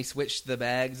when he switched the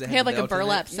bags. That he had like the a belt in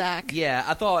burlap it. sack. Yeah,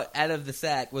 I thought out of the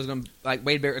sack was going to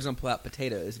Wade Barrett was going to pull out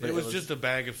potatoes, but It was just a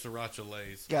bag of sriracha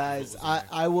Lays. Guys, That's what was in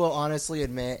I will honestly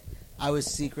admit, I was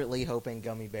secretly hoping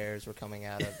gummy bears were coming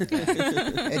out of it.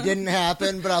 It didn't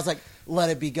happen, but I was like, let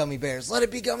it be gummy bears. Let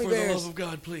it be gummy there. For the bears. love of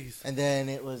God, please. And then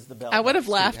it was the belt. I would have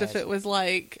that laughed Steve if it was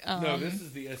like No, this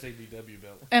is the SADW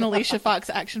belt. an Alicia Fox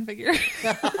action figure.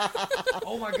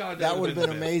 Oh my God, That would have been the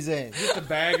best. amazing. Just a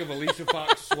bag of Alicia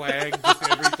Fox swag, just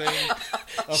everything.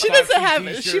 A She doesn't Foxy have.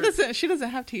 t-shirt. She doesn't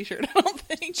have T-shirt. I don't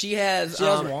think. She has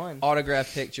one.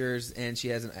 autographed pictures, and she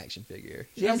has an action figure.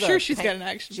 She I'm has sure a she's got an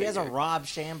action. She has a figure. Rob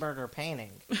Schamberger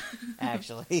painting,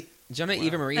 actually. Jonah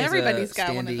Eva Marie has Everybody's a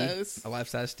got one of standee, those. a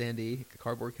life-size standee, a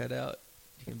cardboard cutout.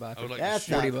 You can buy I for would like That's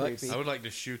to not shoot. $40. creepy. I would like to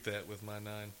shoot that with my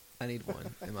 9. I need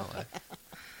one in my life.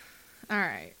 All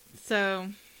right, so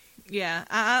yeah,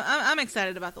 I'm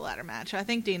excited about the ladder match. I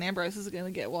think Dean Ambrose is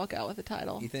going to walk out with the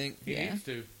title. You think? He Yeah. needs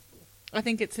to. I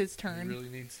think it's his He turn. really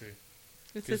needs to.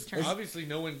 It's his 'Cause turn. obviously,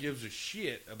 no one gives a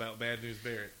shit about Bad News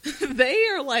Barrett. They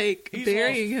are like He's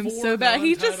burying lost him 4 so bad.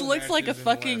 He just non-title looks like a matches in the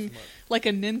last fucking month. like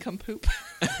a nincompoop,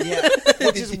 Yeah,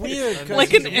 which is weird. 'cause like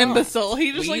he's an a imbecile.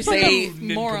 He just Will looks you like say a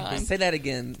moron. Say that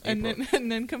again. A April.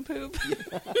 nincompoop.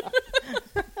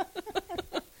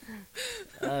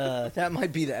 That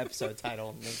might be the episode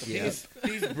title. Yeah.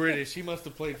 He's British. He must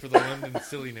have played for the London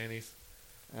Silly Nannies.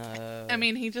 I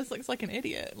mean, he just looks like an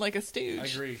idiot, like a stooge. I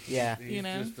agree. Yeah. He's You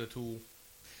know? just a tool.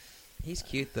 He's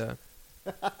cute though.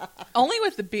 Only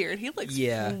with the beard. He looks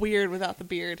Yeah. weird without the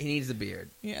beard. He needs the beard.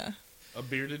 Yeah. A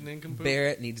bearded nincompoop.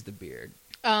 Barrett needs the beard.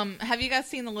 Have you guys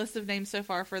seen the list of names so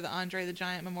far for the Andre the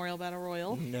Giant Memorial Battle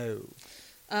Royal? No.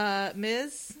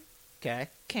 Miz, Okay.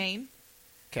 Kane,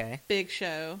 Okay. Big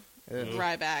Show, Ugh.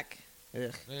 Ryback,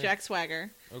 Ugh. Eh, Jack Swagger,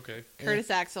 Okay. Curtis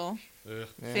Axel, Ugh.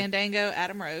 Yeah. Fandango,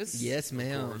 Adam Rose, Yes, Of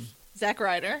ma'am. course. Zack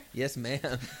Ryder, Yes, ma'am.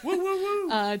 Woo woo woo.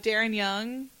 Darren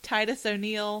Young, Titus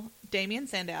O'Neil, Damian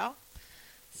Sandow,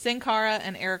 Sin Cara,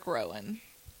 and Eric Rowan.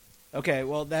 Okay,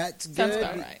 well that's Sounds good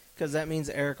about right. because that means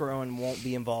Eric Rowan won't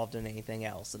be involved in anything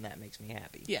else, and that makes me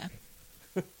happy. Yeah.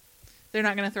 They're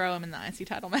not going to throw him in the IC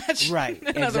title match. Right, In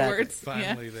other exactly. words. Yeah.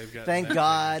 Finally, they've got. Thank that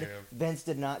God taken care of. Vince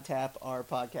did not tap our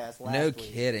podcast last No week.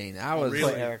 kidding. I and was.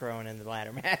 Really? Put Eric Rowan in the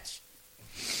ladder match.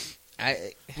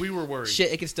 We were worried.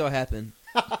 Shit, it could still happen.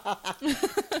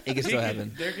 It could still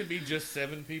happen. There could be just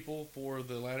 7 people for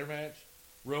the ladder match.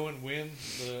 Rowan win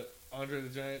the Andre the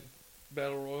Giant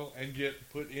Battle Royal and get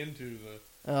put into the.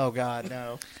 Oh God,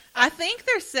 no. I think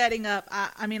they're setting up.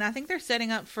 I mean, I think they're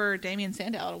setting up for Damian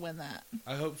Sandow to win that.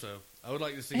 I hope so. I would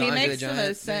like to see. He Andre makes the the Giant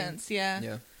most thing? sense. Yeah.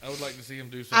 Yeah. I would like to see him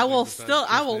do something. I will besides still.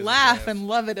 I kiss will Miz's laugh ass. and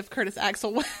love it if Curtis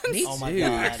Axel wins. Me Oh my too.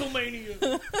 God.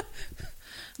 Axelmania.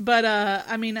 But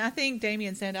I mean, I think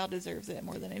Damian Sandow deserves it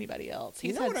more than anybody else.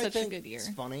 He's You know had what I such a think good year. It's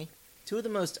funny. 2 of the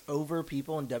most over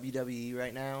people in WWE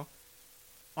right now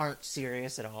aren't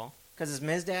serious at all because it's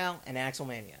Mizdow and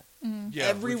Axelmania. Yeah,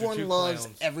 Everyone which are two loves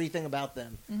clowns. everything about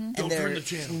them, and Don't turn the there's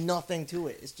channel. nothing to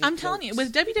it. It's just I'm telling you,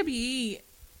 jokes. with WWE,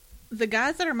 the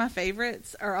guys that are my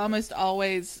favorites are almost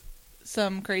always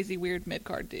some crazy weird mid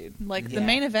card dude. Like the Yeah.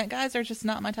 main event guys are just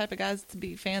not my type of guys to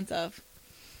be fans of.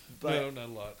 But No, not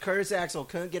a lot. Curtis Axel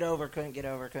couldn't get over.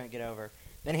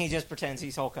 Then he just pretends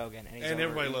he's Hulk Hogan, and he's And over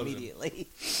everybody loves him. immediately.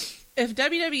 If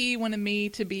WWE wanted me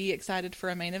to be excited for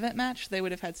a main event match, they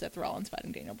would have had Seth Rollins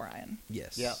fighting Daniel Bryan.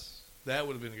 Yes. Yep. That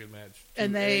would have been a good match. And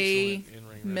Two they excellent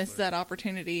in-ring missed wrestlers. that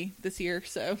opportunity this year,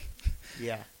 so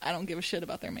Yeah, I don't give a shit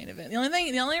about their main event. The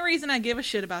only reason I give a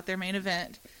shit about their main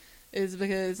event is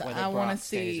because Whether I want Brock to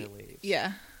stays see. or leaves.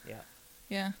 Yeah, yeah.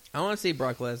 yeah. I want to see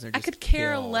Brock Lesnar. I just could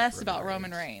care kill less about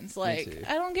Roman Reigns. Reigns. Like, too.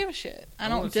 I don't give a shit. I I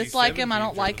don't wanna see dislike him. I 17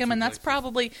 don't like him, German and that's suplexes.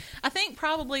 probably. I think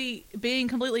probably being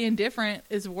completely indifferent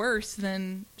is worse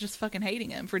than just fucking hating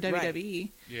him for WWE.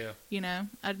 Yeah. You know,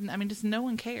 I mean, just no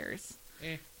one cares.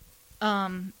 Eh.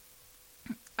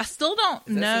 I still don't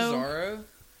Is that know.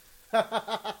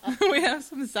 Cesaro? We have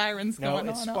some sirens No, going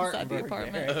it's on outside the Spartanburg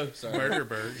apartment. there. Oh, sorry.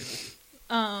 Burgerberg.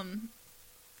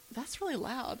 That's really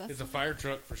loud. That's It's a fire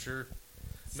truck for sure.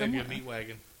 Maybe a someone, meat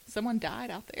wagon. someone died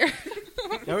out there.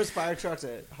 There was fire trucks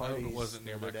at I hope Hardee's. it wasn't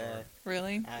near the my other car. day.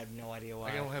 Really? I have no idea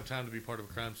why. I don't have time to be part of a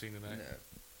crime scene tonight.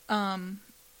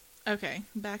 Okay,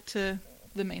 back to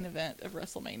the main event of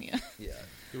WrestleMania. Yeah.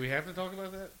 Do we have to talk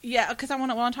about that? Yeah, because I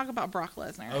want to talk about Brock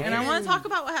Lesnar, Okay. and I want to talk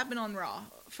about what happened on Raw.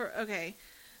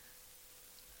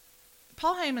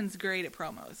 Paul Heyman's great at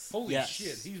promos. Holy Yes.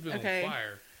 shit, he's been Okay. on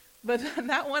fire. But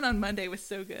that one on Monday was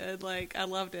so good. Like, I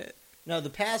loved it. No, the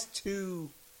past 2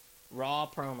 Raw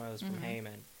promos from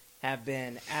Heyman have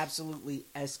been absolutely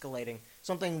escalating.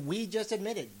 Something we just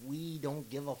admitted. We don't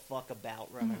give a fuck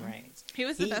about Roman Reigns. He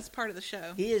was the best part of the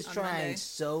show. He is on trying Monday.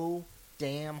 so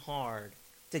damn hard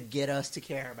to get us to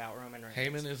care about Roman Reigns.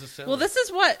 Heyman is a seller. Well, this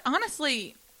is what,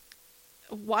 honestly,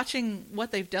 watching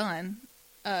what they've done,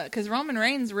 because Roman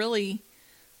Reigns really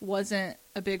wasn't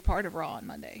a big part of Raw on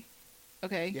Monday.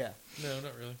 Okay? Yeah. No,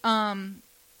 not really.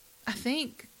 I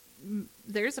think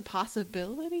there's a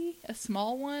possibility, a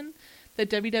small one, that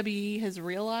WWE has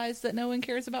realized that no one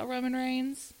cares about Roman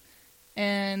Reigns,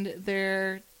 and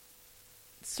they're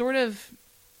sort of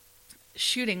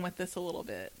shooting with this a little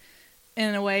bit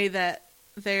in a way that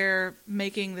they're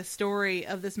making the story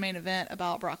of this main event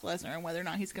about Brock Lesnar and whether or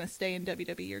not he's going to stay in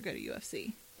WWE or go to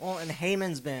UFC. Well, and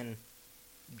Heyman's been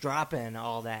dropping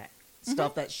all that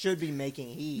stuff that should be making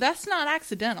heat. That's not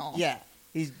accidental. Yeah.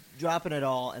 He's dropping it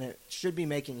all, and it should be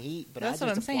making heat, but That's I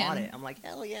what just I'm applaud saying. it. I'm like,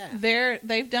 hell yeah.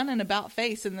 They've done an about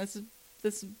face, and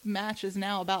this match is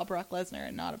now about Brock Lesnar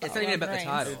and not about It's not even Roman about the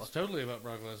Reigns. title. It's totally about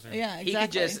Brock Lesnar. Yeah, exactly. He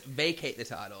could just vacate the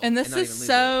title. And this not is even lose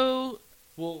so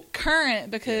Well,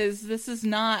 current because this is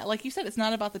not, like you said, it's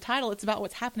not about the title. It's about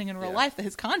what's happening in real Yeah. life, that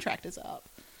his contract is up.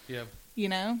 yeah. You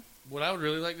know? What I would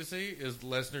really like to see is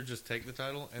Lesnar just take the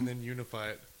title and then unify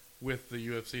it with the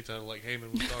UFC title, like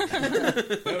Heyman was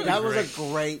talking about. That was a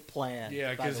great plan. Yeah,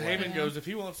 by because the way. Heyman goes, if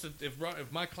he wants to,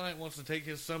 if my client wants to take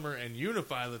his summer and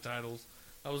unify the titles,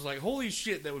 I was like, holy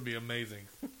shit, that would be amazing.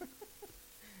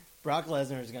 Brock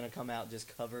Lesnar is going to come out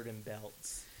just covered in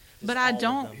belts. Just But I all of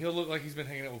don't- them. He'll look like he's been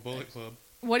hanging out with Bullet Club.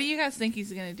 What do you guys think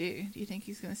he's going to do? Do you think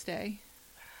he's going to stay?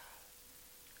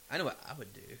 I know what I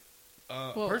would do.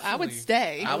 Well, I would Personally,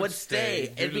 stay. I would stay.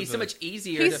 due It'd to be so the- much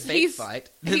easier to fake fight.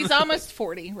 He's almost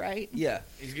 40, right? Yeah.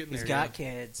 He's getting He's there. got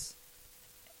kids.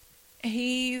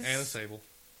 He's And a sable.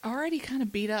 already kind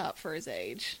of beat up for his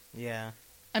age. Yeah.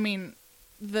 I mean,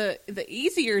 the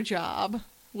easier job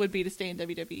would be to stay in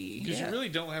WWE. Because Yeah. you really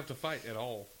don't have to fight at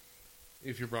all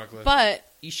if you're Brock Lesnar. But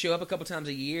You show up a couple times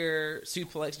a year,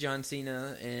 suplex John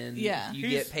Cena, and Yeah. you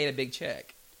He's- get paid a big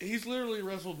check. he's literally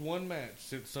wrestled one match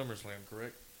since SummerSlam,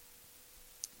 correct?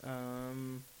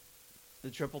 The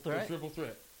triple The threat? triple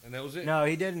threat. And that was it. No,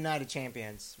 he did a Night of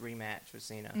Champions rematch with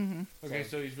Cena. Okay,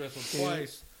 so he's wrestled Two-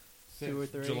 twice two or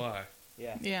since three. July.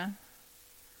 Yeah. yeah.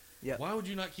 Yep. Why would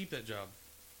you not keep that job?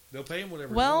 They'll pay him whatever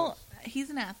he Well, wants. he's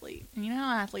an athlete. And you know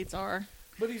how athletes are.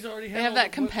 But he's already had They have all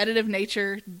that the- competitive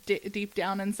nature deep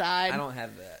down inside. I don't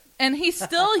have that. And he's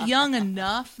still young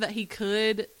enough that he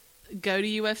could go to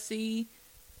UFC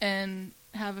and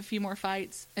have a few more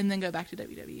fights and then go back to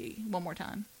WWE one more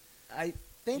time. I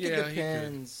think Yeah, it he could.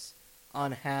 depends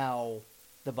on how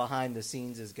the behind the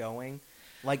scenes is going.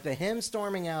 Like him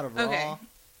storming out of Okay. Raw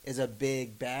is a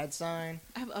big bad sign,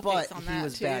 I have updates but on he that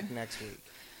was too. back next week.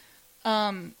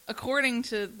 According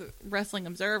to the Wrestling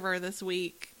Observer this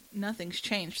week, nothing's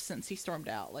changed since he stormed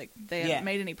out. Like they haven't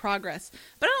made any progress.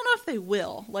 But I don't know if they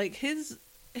will. Like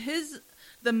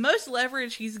the most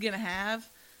leverage he's gonna have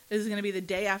is gonna be the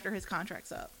day after his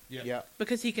contract's up. Yeah. Yeah.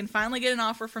 Because he can finally get an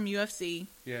offer from UFC.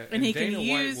 Yeah, And he Dana can White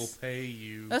use- will pay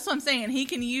you. That's what I'm saying. He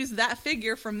can use that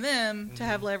figure from them to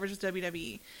have leverage with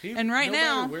WWE. He- and right no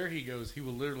now, matter where he goes, he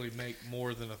will literally make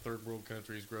more than a third world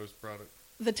country's gross product.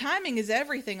 the timing is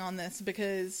everything on this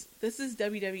because this is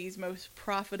WWE's most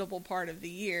profitable part of the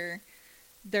year.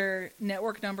 Their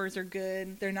network numbers are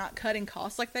good. They're not cutting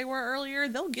costs like they were earlier.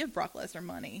 They'll give Brock Lesnar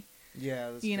money.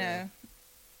 Yeah, that's You true. know,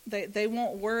 they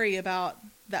won't worry about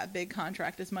that big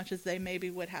contract as much as they maybe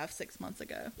would have 6 months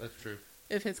ago That's true.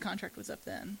 if his contract was up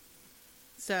then.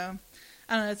 So,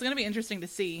 I don't know. It's going to be interesting to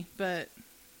see, but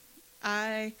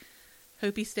I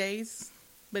hope he stays.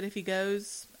 But if he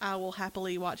goes, I will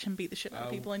happily watch him beat the shit out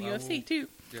of people in I UFC will- too.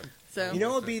 Yep. So You know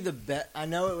what would be the best? I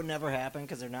know it would never happen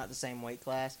because they're not the same weight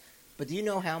class. But do you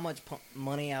know how much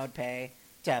money I would pay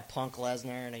to have Punk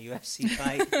Lesnar in a UFC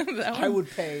fight? I would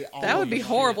pay all that would of be the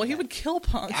horrible. shit. He would kill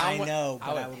Punk. I know, but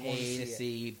I would I would want pay to to see it.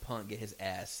 see Punk get his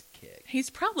ass kicked. He's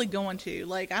probably going to.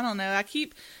 Like, I don't know. I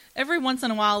keep every once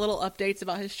in a while little updates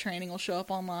about his training will show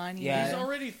up online. you Yeah. He's know?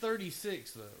 already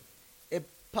 36, though. It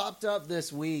popped up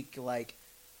this week like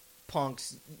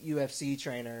Punk's UFC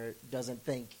trainer doesn't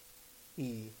think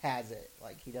he has it.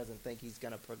 Like he doesn't think he's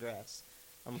gonna progress.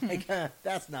 I'm like,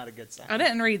 that's not a good sign. I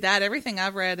didn't read that. Everything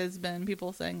I've read has been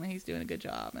people saying that he's doing a good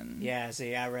job. And Yeah,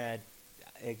 see, I read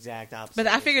exact opposite. but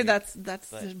I this figured week. that's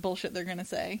But- the bullshit they're gonna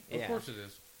say. Of Yeah. course it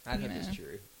is. I hope You it's know.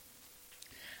 true.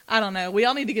 I don't know. We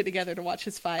all need to get together to watch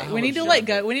his fight. Oh, we need to shut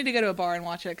go. up. We need to go to a bar and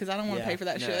watch it because I don't want to Yeah. pay for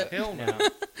that No. shit. Hell no. No.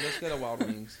 Let's go to Wild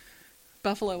Wings.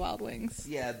 Buffalo Wild Wings.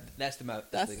 Yeah, that's the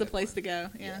That's the place to go.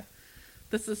 Yeah.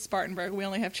 This is Spartanburg. We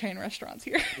only have chain restaurants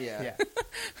here. Yeah. Yeah.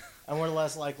 And we're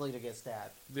less likely to get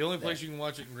stabbed. The only place you can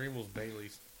watch it in Greenville is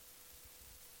Bailey's.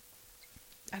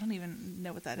 I don't even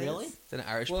know what that is. Really? It's an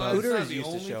Irish Well, pub. it's not Hooters the used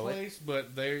to only show it. place,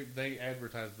 but they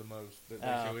advertise the most. That they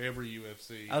Oh. show every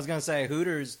UFC. I was gonna say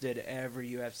Hooters did every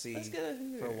UFC Let's go to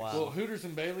Hooters. for a while. Well, Hooters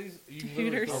and Bailey's, you can Hooters.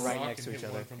 literally throw a Right rock next and to hit each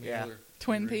one other. from the Yeah. other.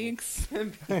 Twin Greenville.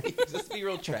 Peaks. Just be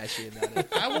real trashy about it.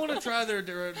 I want to try their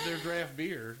draft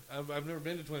beer. I've never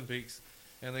been to Twin Peaks,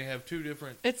 and they have two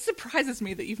different. It surprises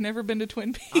me that you've never been to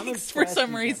Twin I'm Peaks for impressed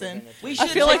some you've never reason. been to We Twin should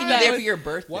I feel take like you that there was- for your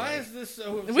birthday. Why is this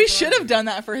so? We should have surprising? done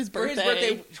that for his For his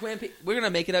birthday. birthday, Twin Peaks. We're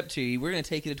gonna make it up to you. We're gonna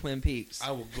take you to Twin Peaks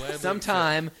I will gladly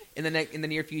sometime in the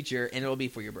near future, and it'll be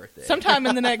for your birthday. Sometime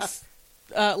in the next,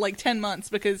 10 months,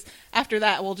 because after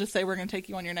that, we'll just say we're going to take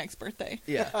you on your next birthday.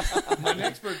 Yeah. accept. My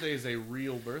next birthday is a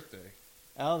real birthday.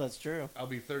 Oh, that's true. I'll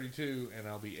be 32 and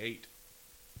I'll be 8.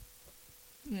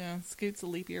 Yeah, Scoot's a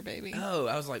leap year baby. Oh,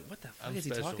 I was like, what the fuck I'm is he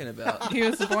special. talking about? He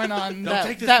was born on Don't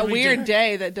take this that from me, weird Jack.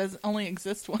 day that does only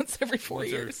exist once every 4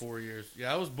 Once every years. 4 years.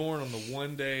 Yeah, I was born on the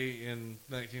one day in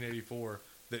 1984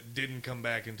 that didn't come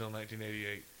back until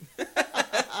 1988.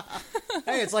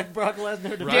 Hey, it's like Brock Lesnar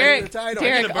defending Right. the title.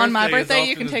 Derek, Taking a on my birthday as birthday,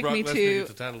 you often can as take Brock me Lesnar to gets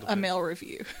a title a defense. male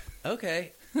review.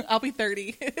 Okay. I'll be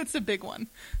 30. It's a big one.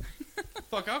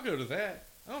 Fuck, I'll go to that.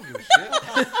 I don't give a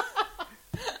shit.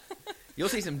 You'll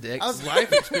see some dicks. I was-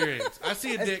 Life experience. I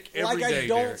see a dick every like day. I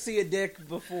don't Derek. see a dick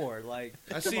before. Like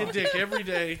I see a dick every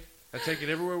day. I take it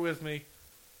everywhere with me.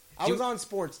 I was on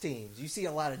sports teams. You see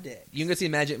a lot of dick. You can go see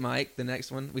Magic Mike, the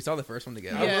next one. We saw the first one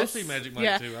together. I will Yes. see Magic Mike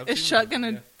yeah. too. I've Is seen Chuck Magic,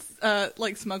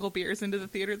 going to smuggle beers into the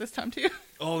theater this time too?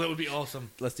 Oh, that would be awesome.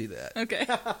 Let's do that. Okay.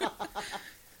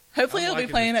 Hopefully, I'm he'll be liking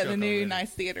playing this at the Chuck new already. nice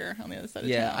theater on the other side of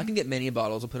Yeah, town. I can get many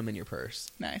bottles. We'll put them in your purse.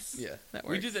 Nice. Yeah. That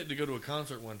We works. did that to go to a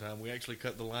concert one time. We actually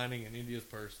cut the lining in India's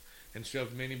purse and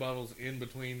shoved mini bottles in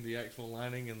between the actual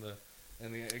lining and the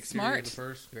exterior Smart. of the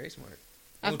purse. Very smart.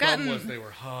 I've The problem gotten- was they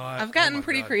were hot. I've gotten Oh my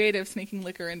pretty God. creative sneaking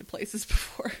liquor into places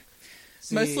before.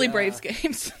 See, Mostly Braves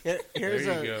games. Here's There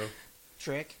you a go.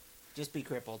 trick. Just be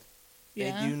crippled.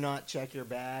 Yeah. They do not check your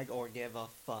bag or give a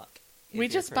fuck. if We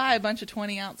you're just buy a crippled. bunch of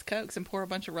 20-ounce Cokes and pour a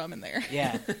bunch of rum in there.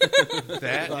 Yeah.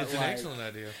 That But, is an like, excellent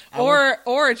idea. I went-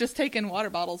 Or just taking water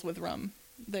bottles with rum.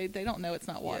 They don't know it's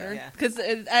not water. Yeah. Because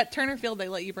at Turner Field, they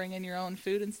let you bring in your own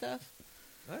food and stuff.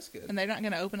 That's good. And they're not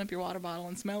going to open up your water bottle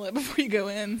and smell it before you go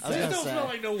in. I was This gonna don't say. smell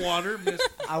like no water, miss.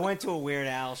 I went to a Weird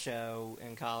Al show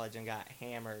in college and got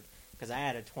hammered because I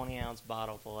had a 20-ounce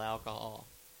bottle full of alcohol,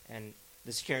 and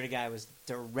the security guy was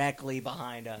directly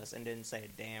behind us and didn't say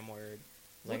a damn word.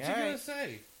 I was What's like, he all gonna right,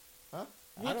 say? huh?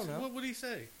 I don't know. What would he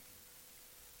say?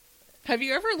 Have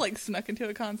you ever snuck into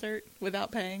a concert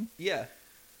without paying? Yeah.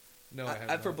 No, I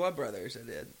haven't. For Blood Brothers, I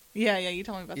did. Yeah, you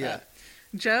told me about Yeah. that.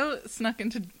 Joe snuck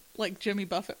into Jimmy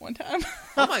Buffett one time.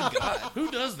 Oh my god. Who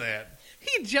does that?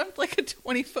 He jumped a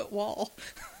 20-foot wall.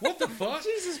 What the fuck?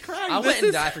 Jesus Christ! I This went and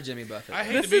is- died for Jimmy Buffett. I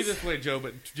hate This to be is- this way, Joe,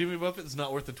 but Jimmy Buffett's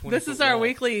not worth the 20. This is our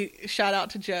weekly shout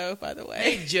out to Joe, by the way.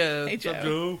 Hey Joe. Hey, What's up, Joe.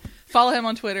 Joe? Follow him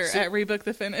on Twitter at Rebook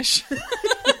the Finish.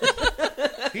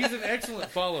 He's an excellent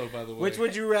follow, by the way. Which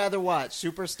would you rather watch,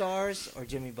 Superstars or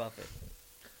Jimmy Buffett?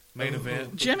 main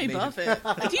event? Jimmy Maybe. Buffett.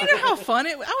 Do you know how fun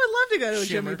I would love to go to a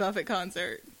Shimmer. Jimmy Buffett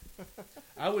concert.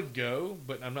 I would go,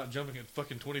 but I'm not jumping a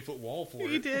fucking 20-foot wall for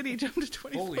He it. did. He jumped a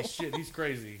 20 Holy foot shit, he's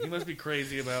crazy. He must be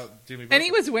crazy about Jimmy Buffett. And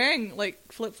he was wearing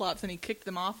flip flops, and he kicked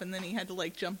them off, and then he had to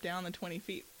jump down the 20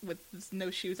 feet with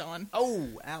no shoes on. Oh,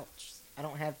 ouch! I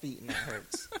don't have feet and that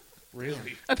hurts.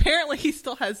 Really? Apparently, he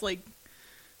still has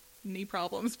knee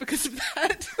problems because of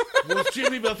that. Was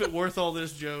Jimmy Buffett worth all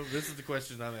this, Joe? This is the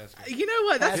question I'm asking. You know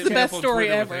what? That's Hit the me best up on story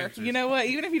Twitter with ever. answers. You know what?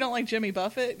 Even if you don't like Jimmy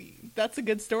Buffett, that's a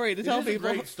good story to tell It is people.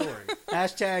 a great story.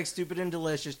 Hashtag stupid and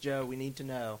delicious, Joe. We need to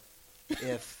know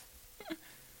if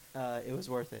it was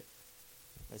worth it.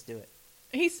 Let's do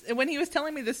it. When he was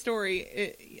telling me this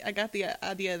story, I got the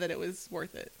idea that it was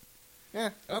worth it. Yeah.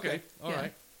 Okay, all right. Yeah.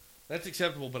 That's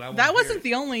acceptable, but I want That wasn't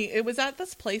the only. It was at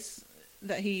this place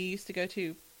that he used to go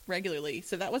to regularly,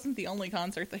 so that wasn't the only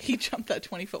concert that he jumped that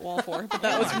 20-foot wall for. But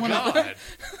that was Oh my one of them. God.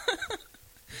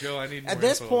 Joe, I need more At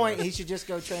this info on point, this. he should just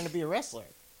go train to be a wrestler.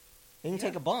 He can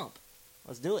take a bump.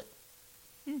 Let's do it.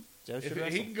 Joe If should he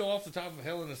wrestle. can go off the top of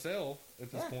Hell in a Cell at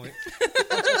this point.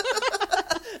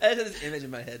 I have this image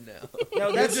in my head now.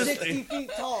 No, that's He'll just- 60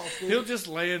 feet tall, dude. He'll just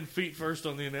land feet first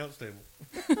on the announce table.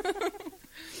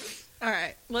 All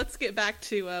right, let's get back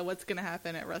to what's going to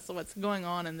happen at Wrestle. What's going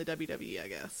on in the WWE? I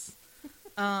guess.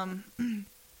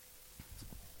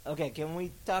 Okay, can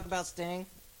we talk about Sting?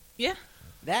 Yeah.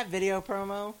 That video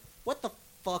promo, what the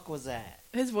fuck was that?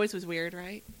 His voice was weird,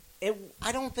 right?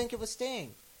 I don't think it was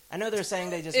Sting. I know they're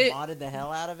saying they just modded the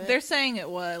hell out of it. They're saying it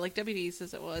was. Like, WWE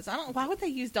says it was. Why would they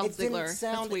use Dolph Ziggler? It didn't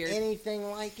sound That's weird. anything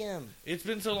like him. It's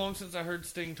been so long since I heard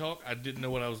Sting talk, I didn't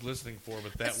know what I was listening for,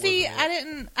 but that See, wasn't it. I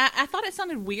didn't... I thought it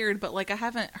sounded weird, but, like, I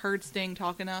haven't heard Sting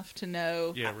talk enough to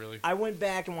know. Yeah, really. I went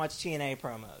back and watched TNA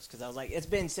promos, because I was like, it's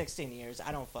been 16 years.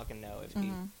 I don't fucking know if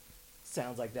he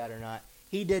sounds like that or not.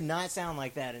 He did not sound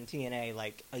like that in TNA,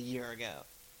 like, a year ago.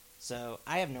 So,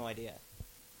 I have no idea.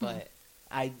 But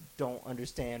I don't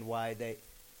understand why they...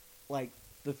 Like,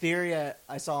 the theory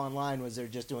I saw online was they're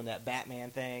just doing that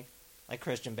Batman thing. Like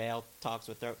Christian Bale talks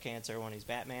with throat cancer when he's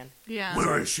Batman. Yeah.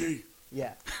 Where is she?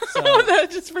 Yeah. Oh,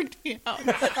 that just freaked me out.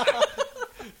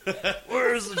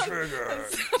 Where's the trigger?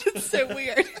 That sounded so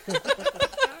weird.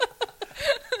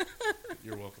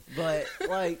 You're welcome. But,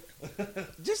 like,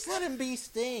 just let him be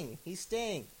Sting. He's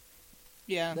Sting.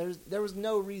 Yeah. There was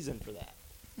no reason for that.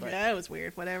 But, Yeah, it was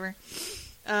weird. Whatever.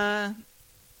 I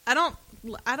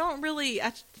don't really...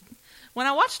 when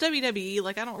I watch WWE,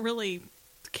 like, I don't really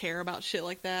care about shit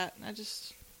like that. I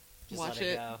just watch let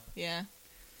it go. Yeah.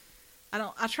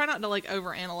 I try not to, like,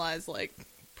 overanalyze, like,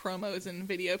 promos and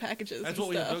video packages That's and what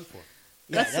we have stuff. Doug for.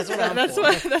 Yeah, that's what I'm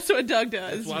for. That's what Doug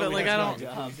does. That's why But, we like, have I Doug. don't...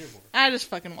 That's what he's here for. I just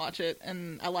fucking watch it,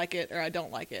 and I like it or I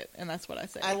don't like it, and that's what I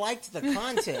say. I liked the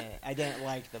content. I didn't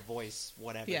like the voice,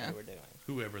 whatever they were doing.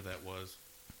 Whoever that was.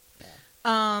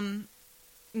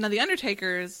 Now, The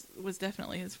Undertaker's was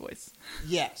definitely his voice.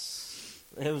 Yes.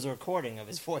 It was a recording of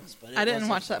his voice, but I didn't wasn't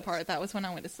watch his that voice. part. That was when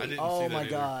I went to sleep. didn't see Oh that my either.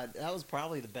 god, that was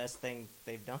probably the best thing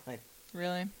they've done.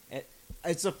 Really?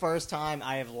 It's the first time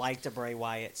I have liked a Bray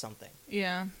Wyatt something.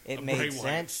 Yeah. It A Bray made Wyatt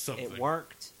sense. something. It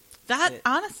worked.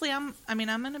 Honestly, I'm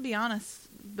going to be honest.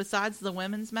 Besides the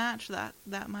women's match,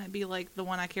 that might be like the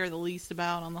one I care the least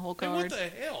about on the whole Hey, card. what the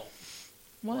hell?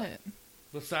 What?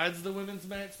 Besides the women's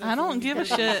match? I don't give a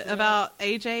shit about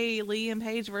AJ Lee and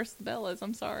Paige versus the Bellas.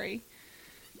 I'm sorry.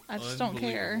 I just don't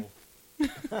care.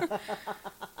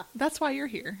 That's why you're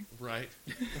here. Right.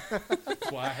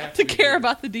 That's why I have To be care here,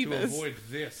 about the to divas. avoid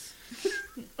this.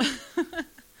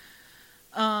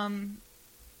 I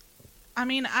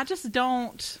mean, I just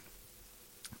don't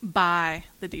buy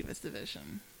the Divas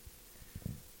division.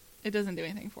 It doesn't do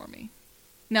anything for me.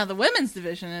 Now, the women's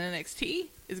division in NXT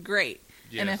is great.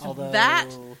 Yes. And if Although-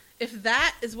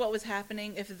 that is what was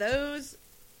happening, if those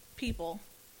people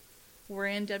were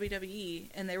in WWE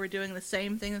and they were doing the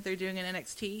same thing that they're doing in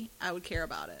NXT, I would care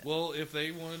about it. Well, if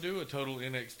they want to do a total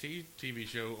NXT TV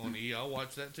show on E, I'll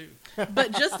watch that too.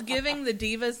 But just giving the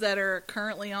divas that are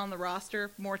currently on the roster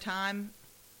more time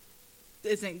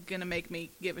isn't going to make me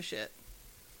give a shit.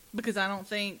 Because I don't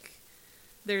think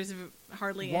there's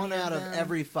hardly One any out of them.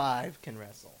 every 5 can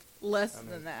wrestle. Less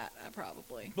than that,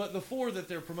 probably. But the 4 that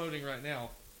they're promoting right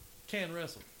now can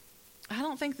wrestle. I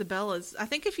don't think the Bellas... I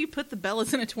think if you put the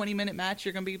Bellas in a 20-minute match,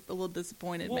 you're going to be a little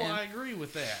disappointed, Well, man. I agree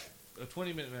with that. A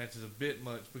 20-minute match is a bit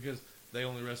much because they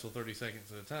only wrestle 30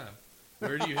 seconds at a time.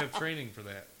 Where do you have training for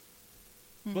that?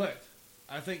 But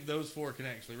I think those 4 can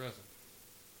actually wrestle.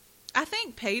 I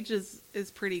think Paige is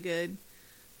pretty good.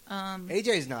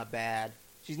 AJ's not bad.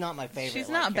 She's not my favorite. She's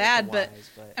like, not bad, but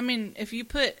character-wise, I mean, if you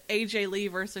put AJ Lee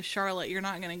versus Charlotte, you're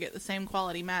not going to get the same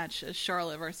quality match as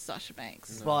Charlotte versus Sasha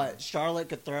Banks. But Charlotte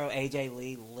could throw AJ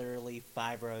Lee literally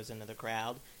 5 rows into the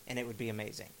crowd, and it would be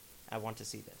amazing. I want to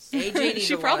see this. AJ needs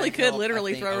She a lot probably of could help,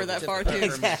 literally I think, throw her to that put far, her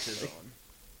too. matches on. 'Cause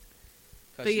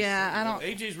But she's yeah, so I don't...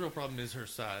 AJ's real problem is her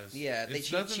size. Yeah, It's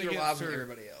she nothing relies against on her-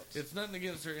 everybody else. It's nothing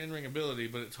against her in-ring ability,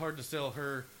 but it's hard to sell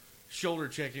her shoulder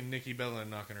checking Nikki Bella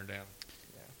and knocking her down.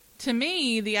 To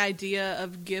me, the idea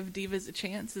of give divas a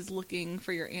chance is looking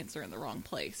for your answer in the wrong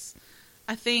place.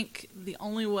 I think the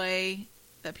only way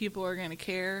that people are going to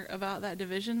care about that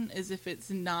division is if it's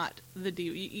not the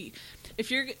diva.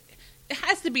 It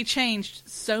has to be changed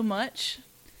so much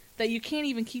that you can't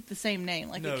even keep the same name.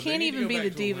 Like, No, it they can't need to even go be the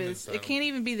back to a women's divas. title. It can't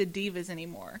even be the divas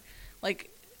anymore.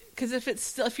 Like, because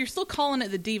if you're still calling it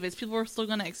the divas, people are still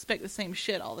going to expect the same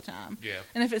shit all the time. Yeah.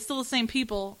 And if it's still the same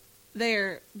people,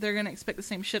 they're going to expect the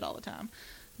same shit all the time.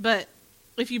 But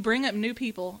if you bring up new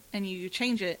people and you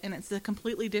change it and it's a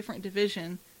completely different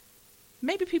division,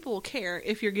 maybe people will care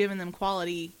if you're giving them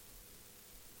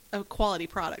a quality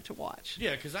product to watch.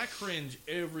 Yeah, because I cringe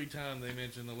every time they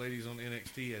mention the ladies on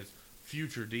NXT as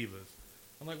future divas.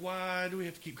 I'm like, why do we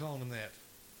have to keep calling them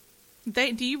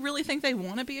that? Do you really think they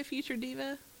want to be a future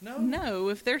diva? No. No.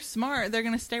 If they're smart, they're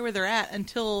going to stay where they're at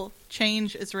until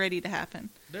change is ready to happen.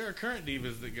 There are current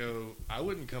divas that go, I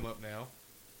wouldn't come up now.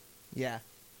 Yeah.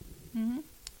 Mm-hmm.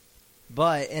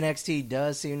 But NXT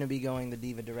does seem to be going the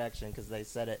diva direction because they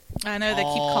said it. I know they keep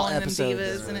all calling them episodes divas,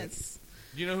 this and week. it's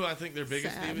You know who I think their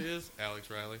biggest Sad. diva is? Alex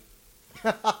Riley.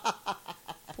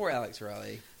 Poor Alex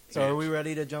Riley. So are we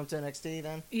ready to jump to NXT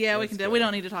then? yeah. We Let's can do. go. We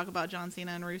don't need to talk about John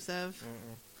Cena and Rusev.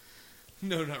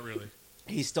 No, not really.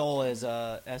 He stole his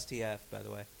STF, by the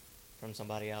way, from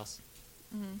somebody else.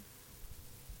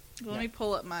 Let me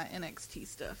pull up my NXT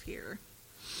stuff here.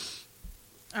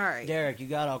 All right. Derek, you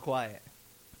got all quiet.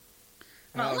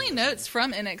 My only notes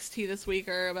from NXT this week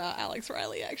are about Alex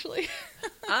Riley, actually.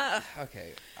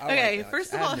 Okay. Okay,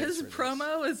 first of all, his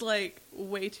promo was like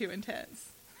way too intense.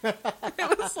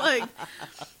 It was like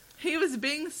he was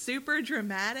being super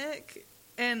dramatic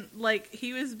and like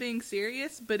he was being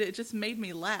serious, but it just made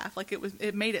me laugh. Like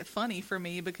it made it funny for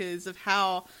me because of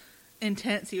how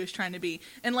intense he was trying to be.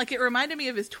 And like it reminded me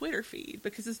of his Twitter feed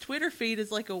because his Twitter feed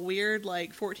is like a weird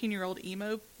like 14-year-old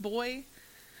emo boy.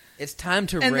 It's time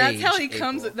to And rage. that's how he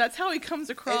comes April. that's how he comes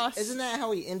across Isn't that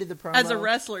how he ended the promo? as a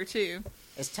wrestler too.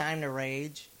 It's time to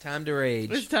rage. Time to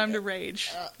rage. It's time to rage.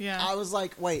 Yeah. I was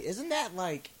like, wait, isn't that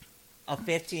like a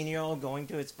 15-year-old going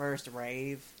to its first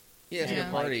rave? Yeah, it's Yeah.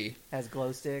 a party. Has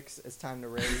glow sticks. It's time to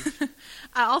rage.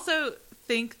 I also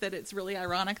think that it's really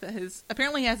ironic that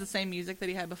apparently he has the same music that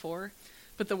he had before,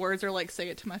 but the words are like "say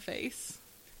it to my face,"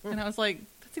 and I was like,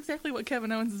 that's exactly what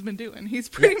Kevin Owens has been doing. He's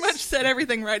pretty much said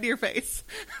everything right to your face.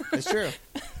 It's true.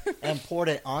 And poured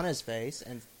it on his face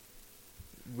and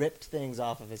ripped things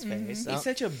off of his face. He's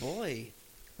such a bully.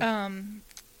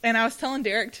 And I was telling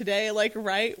Derek today, like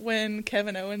right when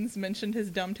Kevin Owens mentioned his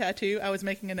dumb tattoo, I was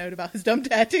making a note about his dumb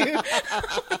tattoo.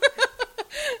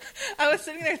 I was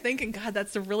sitting there thinking, God,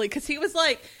 that's a really... Because he was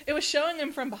like... It was showing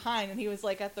him from behind, and he was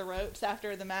like at the ropes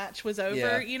after the match was over,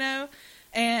 Yeah. you know?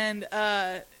 And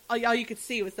all you could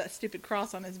see was that stupid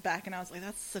cross on his back, and I was like,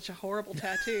 that's such a horrible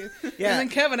tattoo. Yeah. And then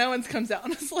Kevin Owens comes out,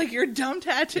 and it's like, your dumb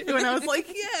tattoo. And I was like,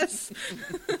 yes.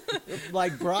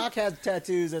 Like, Brock has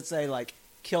tattoos that say, like,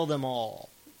 kill them all.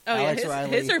 Oh, Alex yeah, Riley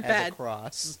his are has bad. a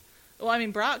cross. Well, I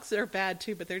mean, Brock's are bad,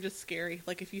 too, but they're just scary.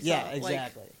 Like, if you saw... Yeah, like,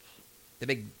 exactly. The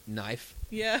big knife.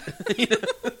 yeah.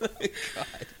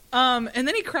 God. And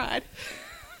then he cried.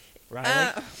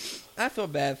 Riley? I feel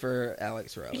bad for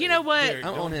Alex Riley. You know what? Derek,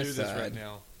 I'm don't on his do this side. right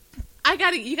now. I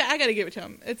gotta give it to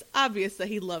him. It's obvious that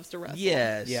he loves to wrestle.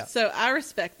 Yes. Yeah. So I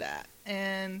respect that,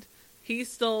 and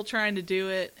he's still trying to do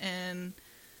it and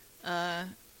Well,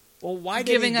 why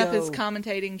did giving he up go, his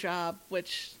commentating job,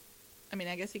 which, I mean,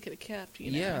 I guess he could have kept.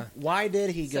 You know? Yeah. Why did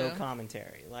he go So-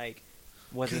 commentary? Like,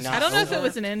 was he 'Cause not? I don't know if it over?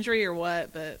 was an injury or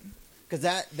what, but Because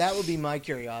that would be my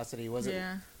curiosity. Was it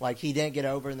Yeah. like he didn't get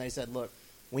over and they said, look,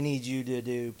 we need you to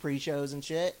do pre-shows and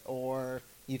shit, or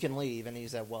you can leave? And he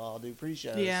said, well, I'll do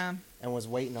pre-shows. yeah, And was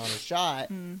waiting on his shot,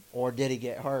 or did he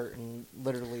get hurt and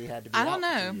literally had to be I out don't for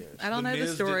know. 2 years? I don't know the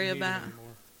Miz story didn't of need that.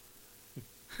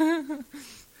 him anymore.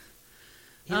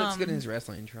 He looks good in his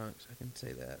wrestling trunks. I can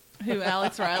say that. Who,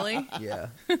 Alex Riley? Yeah.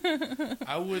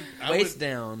 I would Waist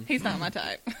down. He's not my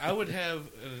type. I would have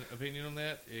an opinion on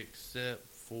that, except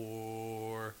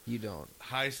for You don't.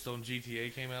 Heist on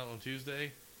GTA came out on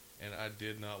Tuesday, and I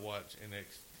did not watch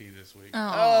NXT this week.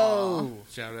 Oh,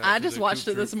 Shout out I to just the watched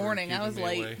Coop it this Troop for morning. I keeping was me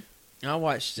late. away. I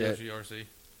watched it. GRC.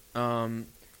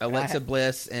 Alexa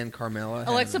Bliss and Carmella. had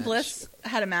a Alexa match. Bliss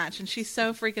had a match, and she's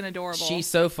so freaking adorable. She's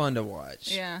so fun to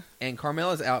watch. yeah, And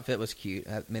Carmella's outfit was cute.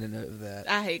 I made a note of that.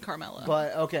 I hate Carmella.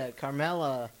 But, okay,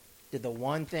 Carmella did the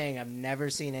one thing I've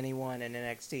never seen anyone in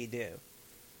NXT do.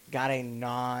 Got a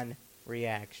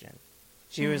non-reaction.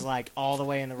 She was, like, all the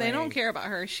way in the ring. They don't care about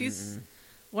her. She's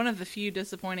one of the few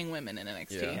disappointing women in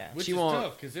NXT. Yeah. Yeah. Which She is won't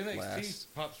tough, because NXT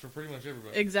last. pops for pretty much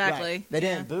everybody. Exactly. Right. They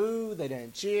Yeah. didn't boo, they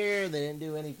didn't cheer, they didn't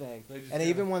do anything. They just And kinda-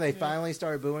 even when they yeah. finally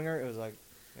started booing her, it was like,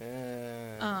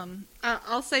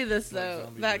 I'll say this Like though,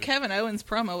 zombie that movie. Kevin Owens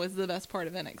promo was the best part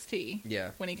of NXT.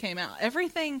 Yeah. When he came out,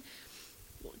 everything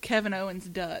Kevin Owens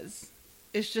does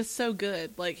is just so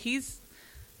good. Like he's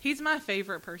my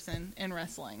favorite person in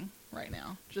wrestling right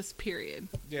now. Just period.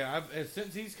 Yeah,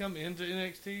 since he's come into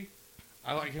NXT,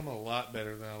 I like him a lot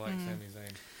better than I like Sami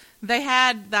Zayn. They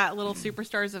had that little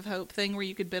Superstars of Hope thing where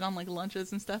you could bid on like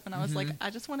lunches and stuff, and I was like, I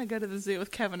just want to go to the zoo with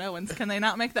Kevin Owens. Can they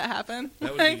not make that happen?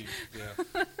 That would Like, be,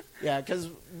 yeah. yeah, because,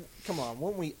 come on,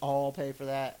 wouldn't we all pay for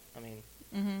that? I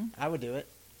mean, I would do it.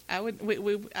 I would.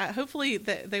 Hopefully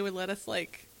they would let us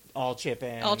like. All chip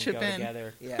in. All and chip go in.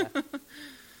 together. Yeah.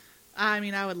 I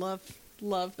mean, I would love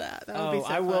that. That would be so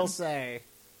I fun. will say,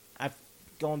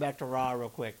 going back to Raw real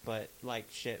quick, but like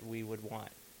shit we would want.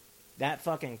 That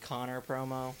fucking Connor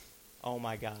promo, oh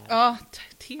my god. Oh,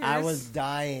 tears. I was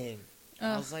dying. I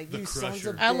Ugh. was like, The you sons Crusher.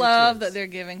 of I love bitches. that they're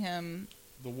giving him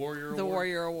Warrior Award. The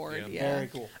Warrior Award, Yeah. yeah. Very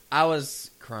cool. I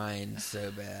was crying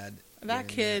so bad. That during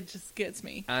kid just gets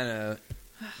me. I know.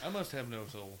 I must have no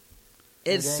soul.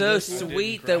 It's didn't so get you?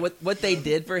 sweet I though didn't what they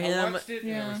did for I him. watched it and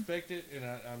Yeah. I respect it, and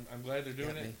I'm glad they're doing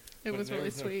Got me. it. It but was there really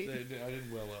no- sweet. I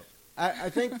didn't well up. I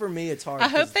think for me it's hard. I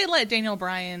hope 'cause- they let Daniel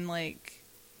Bryan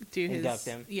do his Induct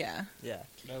him? Yeah. Yeah.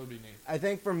 That would be neat. I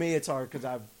think for me it's hard because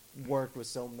I've worked with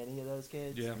so many of those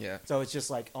kids. Yeah. Yeah. So it's just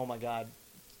like, oh my god,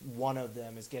 one of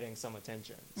them is getting some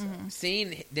attention. So. Mm-hmm.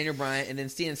 Seeing Daniel Bryan and then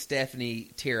seeing Stephanie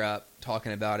tear up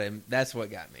talking about him, that's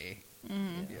what got me.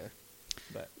 Mm-hmm. Yeah.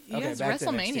 But You okay, guys, back to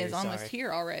WrestleMania NXT, is almost sorry.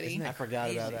 here already. Isn't it I forgot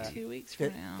about crazy? that. 2 weeks from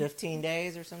now. 15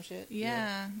 days or some shit.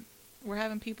 Yeah. We're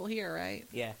having people here, right?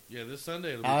 Yeah. Yeah, this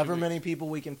Sunday. It'll be However 2 weeks. many people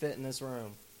we can fit in this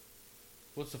room.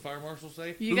 What's the fire marshal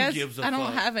say? You Who guys, gives a I don't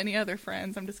fuck? have any other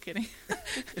friends. I'm just kidding.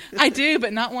 I do,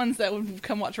 but not ones that would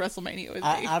come watch WrestleMania with me.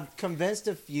 I've convinced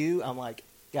a few. I'm like,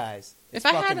 guys, it's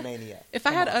If I fucking had- Mania. If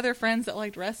I Come had on. other friends that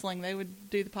liked wrestling, they would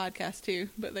do the podcast too,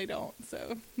 but they don't.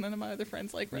 So none of my other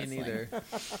friends like Me wrestling. neither.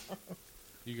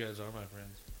 You guys are my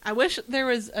friends. I wish there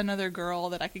was another girl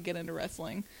that I could get into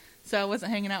wrestling, so I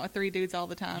wasn't hanging out with 3 dudes all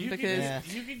the time. You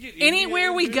Because you could get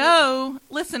anywhere we into it. go,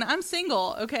 listen, I'm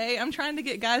single, okay? I'm trying to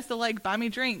get guys to like buy me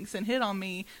drinks and hit on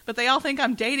me, but they all think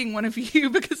I'm dating one of you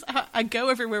because I go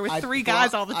everywhere with 3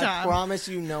 guys all the I time. promise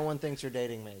you, no one thinks you're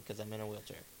dating me because I'm in a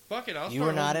wheelchair. Fuck it, I'll You start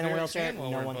were not holding in a Derek's wheelchair, hand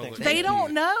while no we're in one public. thinks They Thank don't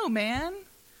you. know, man.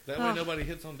 That way Ugh. nobody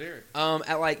hits on Derek.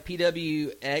 At like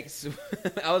PWX,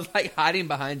 I was like hiding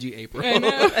behind you, April. I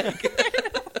know.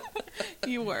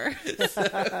 You were.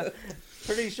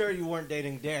 Pretty sure you weren't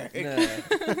dating Derek. No.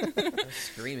 I was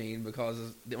screaming because I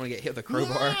didn't want to get hit with a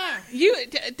crowbar.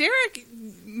 Derek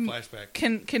Flashback.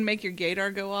 can make your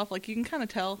gaydar go off. Like you can kind of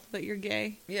tell that you're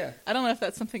gay. Yeah. I don't know if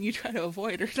that's something you try to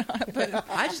avoid or not, but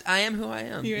I am who I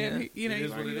am. you know? know, It you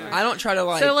is are what who it you is. are. I don't try to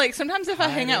like. So like sometimes if I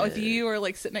hang out with hide it. you or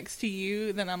like sit next to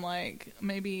you, then I'm like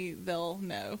maybe they'll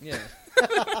know. Yeah.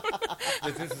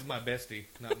 That this is my bestie,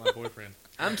 not my boyfriend.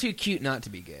 I'm too cute not to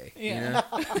be gay. Yeah.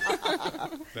 You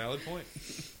know? Valid point.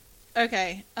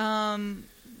 Okay.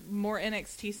 More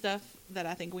NXT stuff that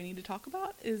I think we need to talk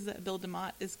about is that Bill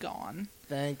DeMott is gone.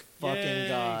 Thank fucking Yay.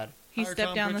 God. He Hire stepped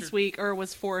Tom down this Pritchard. week, or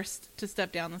was forced to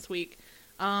step down this week.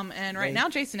 And right They- now,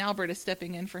 Jason Albert is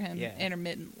stepping in for him Yeah.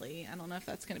 intermittently. I don't know if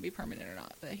that's going to be permanent or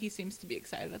not, but he seems to be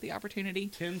excited at the opportunity.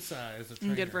 Tensai as a And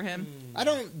trainer. good for him. I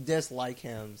don't dislike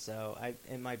him, so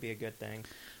it might be a good thing.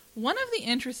 One of the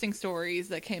interesting stories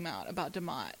that came out about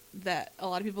DeMott that a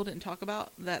lot of people didn't talk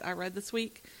about that I read this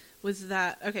week was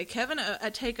that, okay, Kevin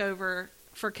at TakeOver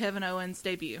for Kevin Owens'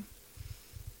 debut,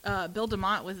 Bill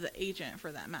DeMott was the agent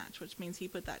for that match, which means he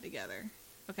put that together.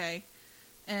 Okay?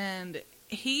 And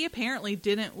he apparently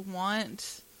didn't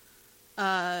want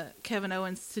Kevin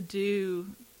Owens to do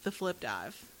the flip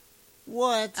dive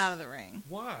What? out of the ring.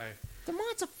 Why?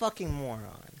 DeMott's a fucking moron.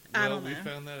 I Well, don't we know.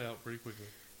 found that out pretty quickly.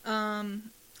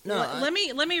 No, let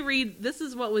me read. This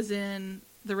is what was in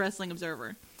the Wrestling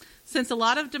Observer. Since a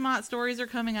lot of DeMott stories are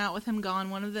coming out with him gone,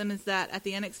 one of them is that at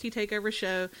the NXT TakeOver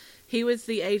show, he was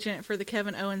the agent for the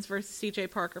Kevin Owens versus CJ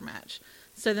Parker match.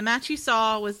 So the match you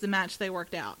saw was the match they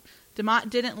worked out. DeMott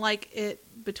didn't like it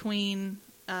between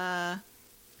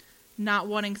not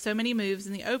wanting so many moves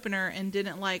in the opener and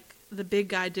didn't like the big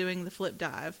guy doing the flip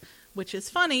dive, which is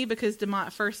funny because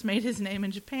DeMott first made his name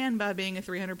in Japan by being a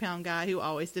 300-pound guy who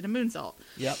always did a moonsault.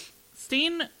 Yep.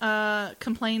 Steen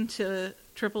complained to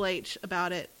Triple H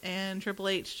about it, and Triple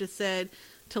H just said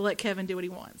to let Kevin do what he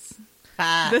wants.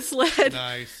 This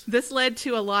led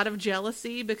to a lot of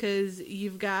jealousy because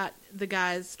you've got the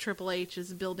guys Triple H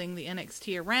is building the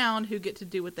NXT around who get to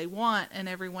do what they want, and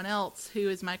everyone else who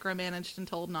is micromanaged and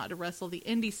told not to wrestle the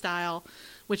indie style,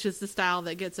 which is the style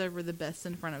that gets over the best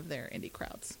in front of their indie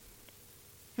crowds.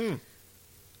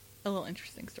 A little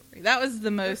interesting story. That was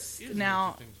the most That is an now.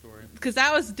 interesting story. Because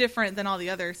that was different than all the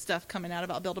other stuff coming out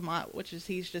about Bill DeMott, which is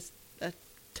he's just a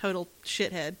total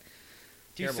shithead.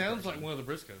 He Terrible sounds person. like one of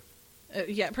the Briscoes.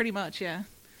 Yeah, pretty much, yeah.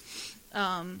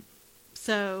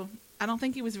 So I don't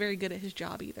think he was very good at his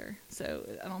job either. So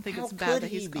I don't think How it's could bad that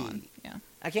he he's be? gone. Yeah.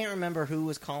 I can't remember who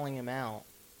was calling him out,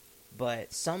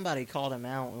 but somebody called him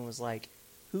out and was like,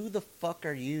 who the fuck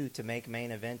are you to make main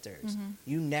eventers? Mm-hmm.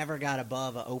 You never got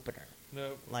above an opener.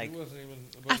 No, Like- he wasn't even.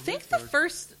 above I think the mid-card.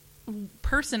 first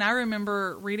person I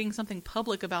remember reading something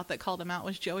public about that called him out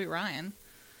was Joey Ryan.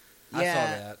 I saw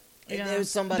that. It was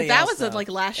somebody But that else, was though. like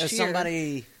last It was year.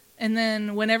 somebody... And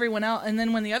then when everyone else, and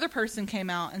then when the other person came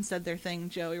out and said their thing,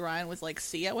 Joey Ryan was like,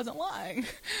 "See, I wasn't lying,"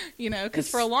 because It's-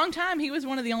 for a long time he was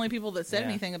one of the only people that said Yeah.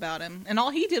 anything about him, and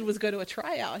all he did was go to a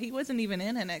tryout. He wasn't even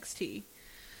in NXT.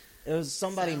 It was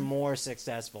somebody So- more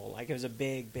successful. Like, it was a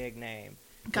big, big name.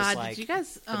 God, like did you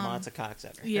guys? Demot's a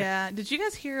cocksucker. Yeah, did you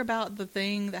guys hear about the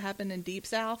thing that happened in Deep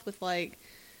South with like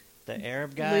The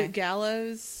Arab guy? Luke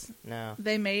Gallows? No.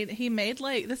 He made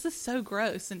like, this is so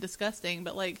gross and disgusting,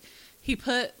 but like he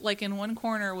put like in one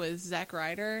corner was Zack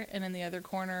Ryder, and in the other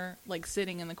corner, like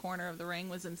sitting in the corner of the ring,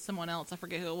 was in someone else. I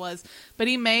forget who it was, but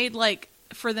he made like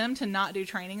for them to not do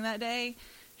training that day.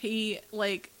 He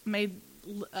like made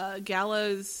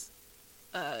Gallows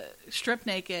strip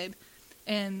naked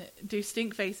and do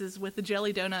stink faces with the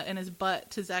jelly donut in his butt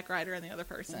to Zack Ryder and the other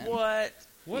person. What?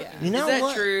 What? Yeah. You know Is that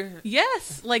what? true?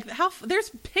 Yes, like there's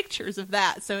pictures of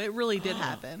that, so it really did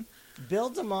happen.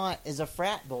 Bill DeMott is a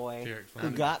frat boy Derek's who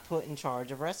fine. got put in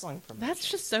charge of wrestling promotion. That's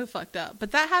just so fucked up.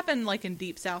 But that happened like in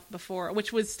Deep South before,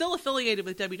 which was still affiliated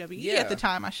with WWE Yeah. at the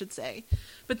time, I should say.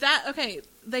 But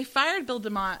they fired Bill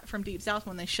DeMott from Deep South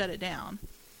when they shut it down.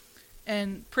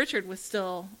 And Pritchard was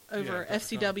still over Yeah,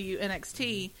 FCW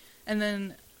NXT. And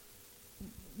then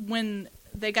when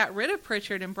they got rid of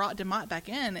Pritchard and brought DeMott back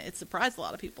in, it surprised a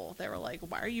lot of people. They were like,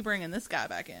 why are you bringing this guy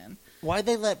back in? Why'd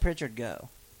they let Pritchard go?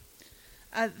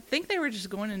 I think they were just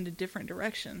going in a different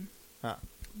direction. Huh.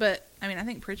 But, I mean, I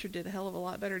think Pritchard did a hell of a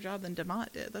lot better job than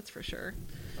DeMott did, that's for sure.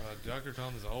 Dr.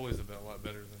 Tom is always about a lot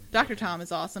better than Dr. Tom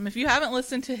is awesome. If you haven't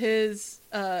listened to his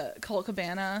Colt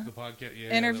Cabana the podcast. Yeah,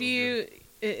 interview,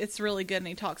 it's really good, and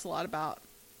he talks a lot about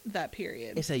that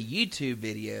period. It's a YouTube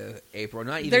video, April.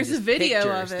 Not even There's a just video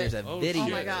pictures. of it. There's a Oh, video. Oh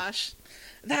my gosh.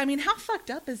 I mean, how fucked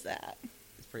up is that?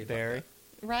 It's pretty Very. fucked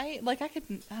Right? Like, I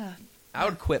could... up. I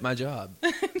would quit my job.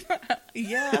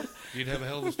 yeah. You'd have a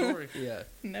hell of a story. Yeah.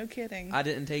 No kidding. I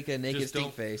didn't take a naked Just stink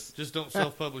don't- face. Just don't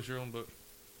self-publish your own book.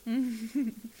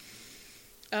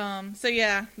 So,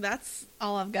 yeah, that's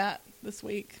all I've got this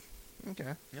week.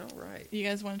 Okay. All right. You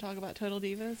guys want to talk about Total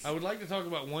Divas? I would like to talk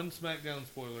about one SmackDown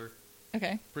spoiler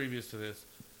Okay. previous to this.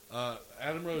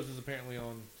 Adam Rose is apparently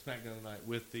on SmackDown tonight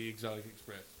with the Exotic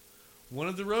Express. One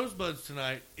of the Rosebuds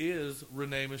tonight is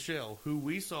Renee Michelle, who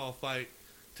we saw fight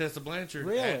Tessa Blanchard.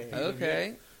 Really? at PWX.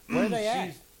 Okay. Where are they at?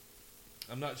 She's-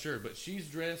 I'm not sure, but she's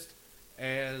dressed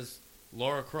as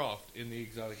Laura Croft in the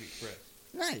Exotic Express.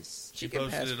 Nice. She can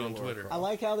pass posted it for on Laura Twitter. Croft. I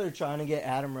like how they're trying to get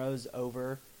Adam Rose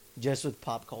over just with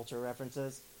pop culture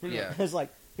references. Pretty Yeah. much. It's like,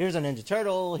 here's a Ninja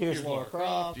Turtle, here's Here's Laura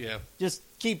Croft. Yeah, Just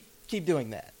keep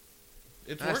doing that.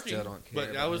 it's I working. still don't care But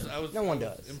about I was No one I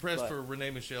was does, impressed but- for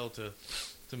Renee Michelle to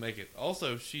make it.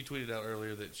 Also, she tweeted out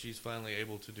earlier that she's finally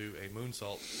able to do a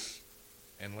moonsault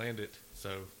and land it.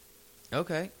 So,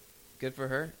 Okay. Good for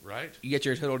her. right? You get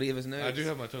your Total Divas notes. I do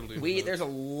have my Total Divas notes. There's a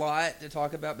lot to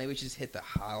talk about. Maybe we should just hit the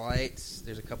highlights.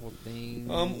 There's a couple things.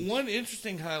 One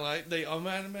interesting highlight: they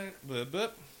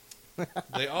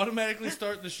automatically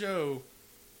start the show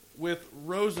with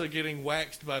Rosa getting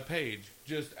waxed by Paige.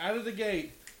 Just out of the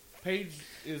gate, Paige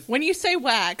is When you say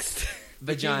waxed,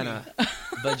 Vagina.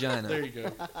 Vagina. there. You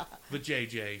go, the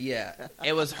JJ. Yeah.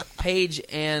 It was Paige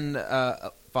and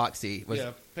Foxy.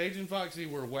 Yeah, Paige and Foxy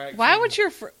were waxed. why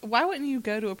wouldn't you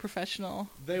go to a professional?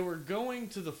 They were going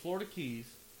to the Florida Keys,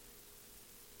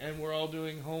 and we're all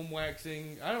doing home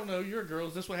waxing. I don't know. You're a girl.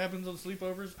 Is this what happens on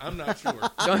sleepovers? I'm not sure.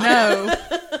 No.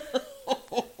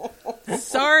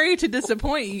 Sorry to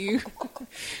disappoint you,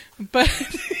 but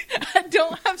I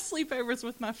don't have sleepovers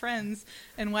with my friends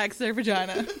and wax their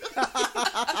vagina.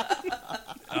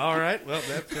 All right. Well,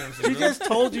 that sounds. She just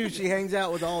told you she hangs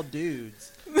out with all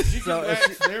dudes. She can so if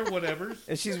wax their whatevers.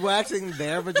 If she's waxing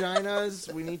their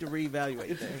vaginas, we need to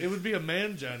reevaluate things. It would be a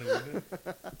man-gina, wouldn't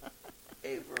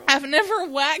it? I've never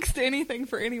waxed anything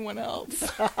for anyone else.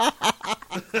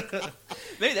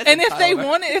 Maybe that's And a if they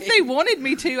title. wanted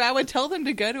me to, I would tell them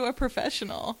to go to a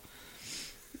professional.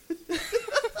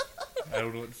 I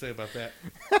don't know what to say about that.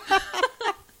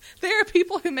 There are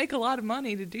people who make a lot of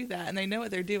money to do that, and they know what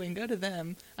they're doing. Go to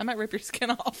them. I might rip your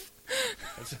skin off.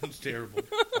 That sounds terrible.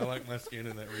 I like my skin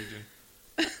in that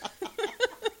region.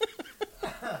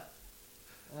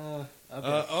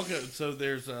 Okay, so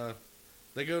there's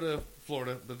they go to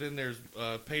Florida, but then there's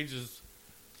Paige's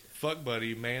fuck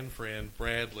buddy, man friend,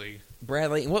 Bradley.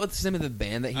 Bradley. What was the name of the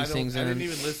band that he sings I in? didn't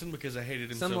even listen because I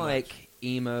hated him Some so like much.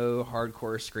 emo,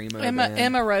 hardcore, screamo band.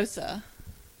 Emma Rosa,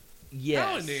 Yes.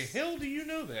 How in the hell do you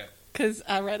know that? because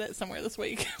I read it somewhere this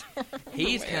week.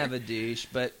 He's kind of a douche,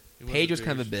 but He was Paige a was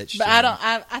kind of a douche. bitch. But too. I don't.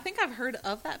 I think I've heard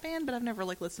of that band, but I've never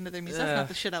listened to their music. That's not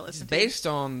the shit I It's listen to. based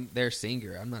on their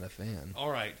singer. I'm not a fan. All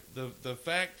right, the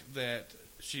fact that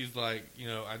she's like,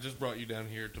 I just brought you down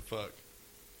here to fuck.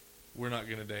 We're not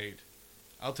gonna date.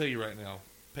 I'll tell you right now,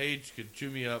 Paige could chew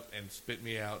me up and spit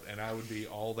me out, and I would be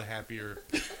all the happier.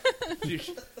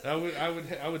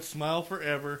 I would smile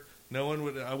forever. No one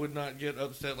would. I would not get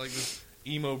upset like this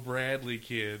emo Bradley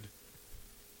kid.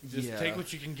 Just take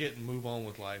what you can get and move on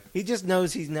with life. He just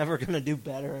knows he's never going to do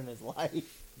better in his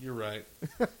life. You're right.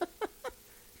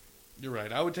 You're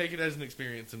right. I would take it as an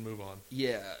experience and move on.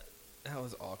 Yeah, that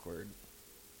was awkward.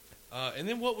 And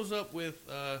then what was up with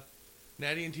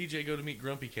Natty and TJ go to meet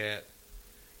Grumpy Cat,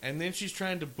 and then she's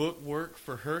trying to book work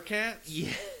for her cats?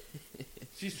 Yeah.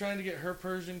 She's trying to get her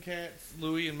Persian cats,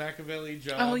 Louie and Machiavelli,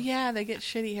 jobs. Oh yeah, they get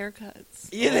shitty haircuts.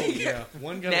 Yeah,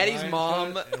 One got Natty's a line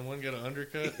mom cut and one got an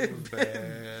undercut. It was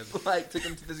bad. like took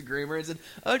him to this groomer and said,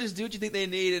 "Oh, just do what you think they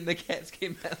need," and the cats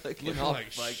came out looking all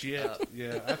like fucked shit. up.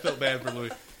 Yeah, I felt bad for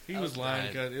Louie. He was line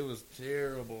bad. cut. It was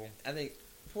terrible. I think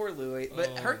poor Louie, but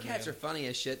Oh, her cats man. are funny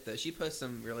as shit. Though she posts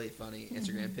some really funny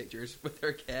Instagram pictures with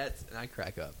her cats, and I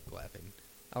crack up laughing.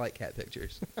 I like cat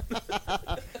pictures.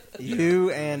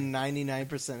 You and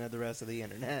 99% of the rest of the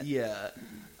internet. Yeah.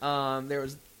 There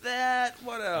was that.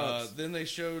 What else? Then they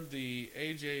showed the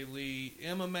AJ Lee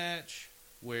Emma match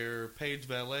where Paige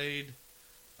valeted.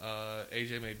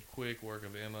 AJ made quick work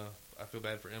of Emma. I feel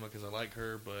bad for Emma because I like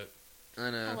her, but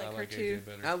I know. I like her AJ too.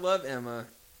 better. I love Emma.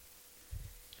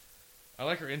 I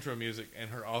like her intro music and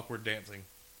her awkward dancing.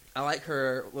 I like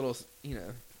her little,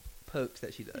 pokes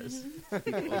that she does. That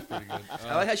was pretty good.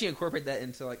 I like how she incorporated that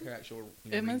into like her actual.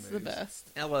 Emma's ring the moves. best.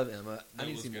 I love Emma. I That need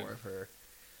to was see good. more of her.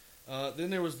 Then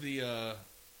there was the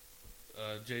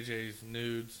JJ's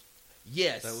nudes.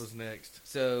 Yes, That was next.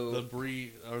 so.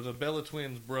 The Bella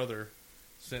Twins' brother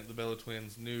sent the Bella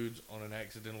Twins nudes on an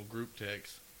accidental group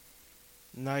text.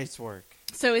 Nice work.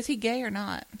 So is he gay or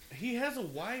not? He has a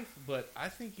wife, but I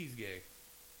think he's gay.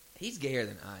 He's gayer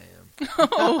than I am.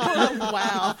 Oh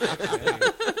wow!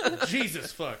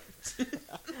 Jesus fuck.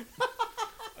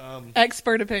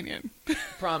 Expert opinion.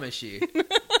 Promise you,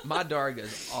 my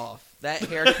Darga's off. That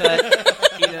haircut,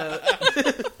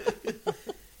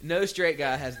 no straight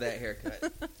guy has that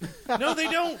haircut. No, they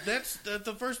don't. That's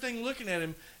the first thing looking at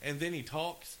him, and then he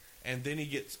talks, and then he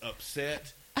gets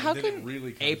upset. And How then can- it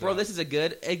really comes April, out. this is a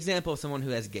good example of someone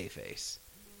who has gay face.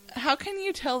 How can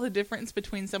you tell the difference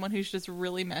between someone who's just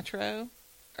really metro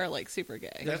or like super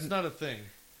gay? That's not a thing.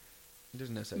 There's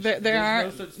no such There thing. There's no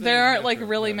aren't such thing there as aren't like metro,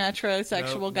 really no.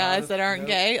 metrosexual No, guys not that aren't no.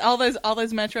 gay. All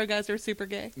those metro guys are super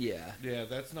gay. Yeah. Yeah,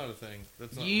 that's not a thing.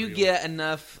 That's not You real. get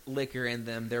enough liquor in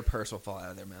them, their purse will fall out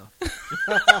of their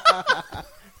mouth.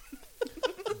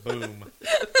 Boom.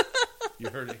 You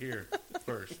heard it here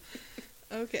first.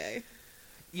 Okay.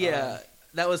 Yeah,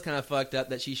 that was kind of fucked up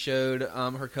that she showed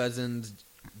her cousin's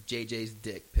JJ's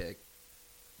dick pic.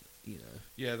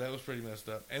 Yeah, that was pretty messed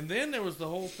up. And then there was the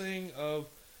whole thing of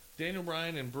Daniel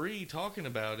Bryan and Bree talking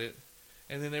about it,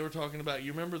 and then they were talking about,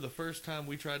 you remember the first time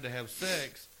we tried to have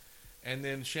sex, and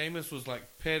then Sheamus was like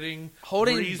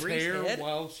Holding Bree's Bree's hair head?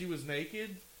 while she was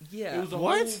naked. Yeah. It was a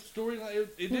What? whole storyline.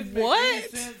 It didn't make What? any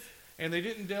sense, and they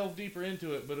didn't delve deeper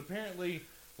into it. But apparently,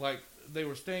 like, they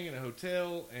were staying in a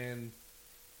hotel, and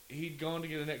he'd gone to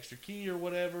get an extra key or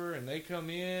whatever, and they come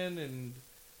in, and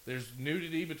there's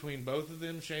nudity between both of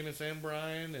them, Sheamus and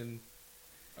Bryan, and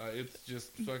it's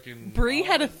just fucking. Bree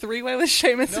had a odd. three-way with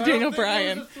Sheamus No, and I don't Daniel think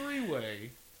Bryan. It was a three-way.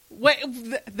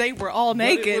 Wait, they were all But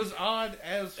naked. it was odd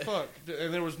as fuck,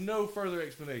 and there was no further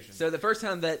explanation. So the first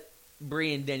time that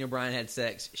Bree and Daniel Bryan had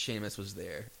sex, Sheamus was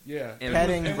there. Yeah. And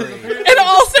Petting And was Bree. apparently- And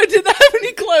also, did that have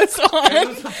any clothes and on?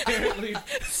 was apparently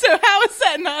So how is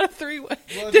that not a three-way?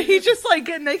 Well, Did he just like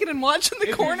get naked and watch in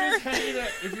the corner?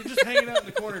 If you're just hanging out in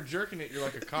the corner jerking it, you're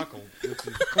like a cockle, which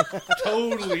is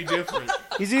totally different.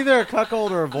 He's either a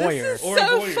cuckold or a voyeur. This is Or a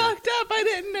so voyeur. fucked up. I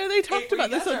didn't know they talked Hey, about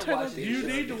you this guys on are Total watching. Divas. You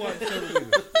need to watch Total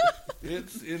Divas.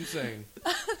 It's insane.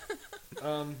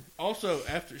 Also,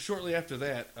 shortly after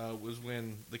that was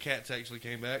when the cats actually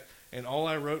came back, and all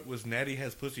I wrote was Natty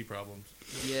has pussy problems.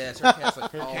 Yes, her cat's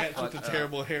like Her all cats with fucked the up.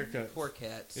 terrible haircut. Poor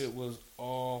cats. It was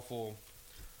awful.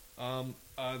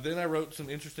 Then I wrote some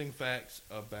interesting facts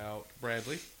about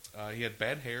Bradley. He had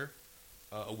bad hair,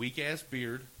 a weak ass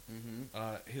beard.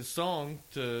 Mm-hmm. His song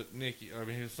to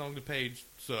his song to Paige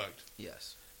sucked,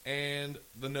 Yes. and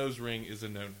the nose ring is a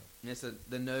no-no. Yes,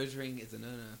 the nose ring is a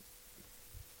no-no.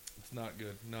 It's not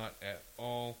good, not at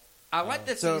all. I like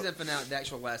the So- season finale, the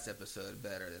actual last episode,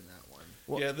 better than that one.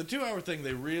 Well- Yeah, the 2-hour thing,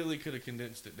 they really could have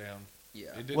condensed it down.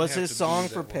 Yeah. It didn't Was have his to be song that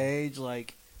for long. Paige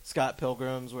like Scott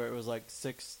Pilgrim's, where it was like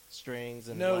 6 strings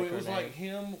and No, like it her was name? like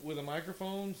him with a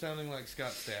microphone sounding like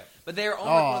Scott Stapp. But they were on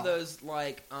like Oh. one of those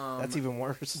like That's even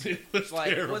worse. It was like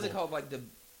terrible. what's it called, like the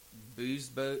booze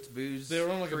boats, booze. They were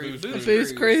on like a cruise- booze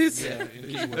Booze cruise. Yeah,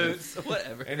 booze anyway. boats,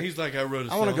 whatever. And he's like, I wrote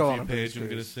a I wanna song go for on you, a Paige. booze I'm going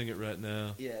to cruise. sing it right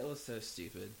now. Yeah, it was so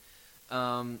stupid.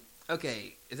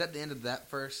 Okay, is that the end of that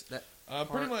first? That Pretty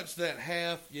part? much that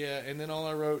half, yeah. And then all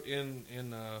I wrote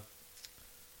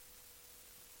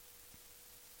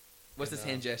What's this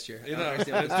hand gesture? You I know, don't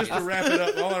understand what this just to is. wrap it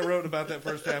up, all I wrote about that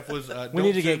first half was We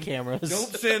need to get cameras.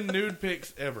 Don't send nude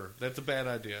pics ever. That's a bad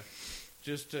idea.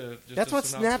 Just That's a what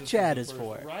synopsis Snapchat of the is first-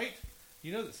 for. Right?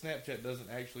 You know that Snapchat doesn't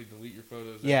actually delete your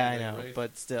photos. Yeah, after I they know, erase?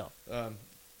 but still.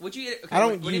 Would you? Okay, I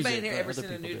don't would use anybody it, in here but ever other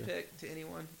send a people nude do. pic to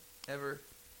anyone? Ever?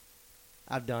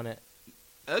 I've done it.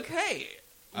 Okay.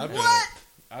 I've What? done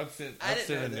it. I I've didn't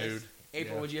sent know a this. nude.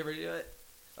 April, Yeah. would you ever do it?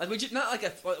 Like, would you not like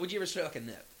a? Would you ever show like a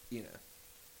nip? You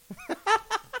know.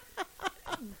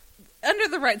 Under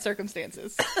the right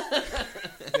circumstances.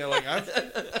 Yeah, like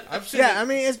I've sent Yeah, I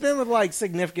mean, it's been with like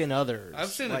significant others. I've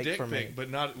sent like, a dick for me. pic, but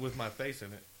not with my face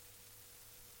in it.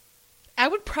 I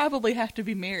would probably have to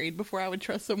be married before I would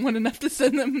trust someone enough to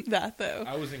send them that, though.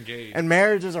 I was engaged. And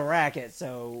marriage is a racket,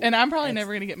 so. And I'm probably it's-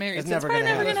 never going to get married. it's So it's never probably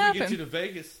gonna never going to Unless we get you happen. to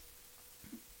Vegas,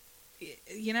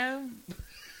 You know,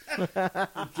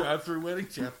 drive through wedding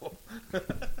chapel.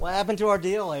 What happened to our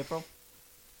deal, April?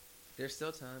 There's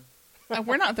still time.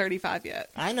 we're not 35 yet.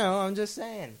 I know. I'm just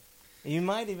saying. You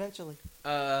might eventually.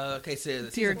 Okay, so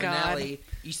the Dear season finale,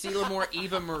 you see a little more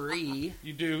Eva Marie.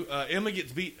 You do. Emma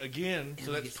gets beat again, so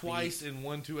Emma that's gets twice in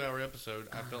 1 2-hour episode.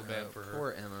 I felt bad for her.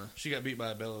 Poor Emma. She got beat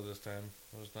by Bella this time.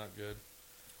 It was not good.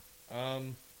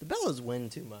 The Bellas win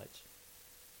too much.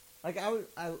 Like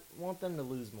I want them to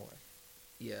lose more.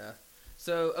 Yeah.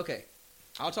 So, okay,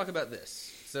 I'll talk about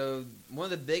this. So, one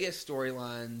of the biggest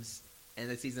storylines in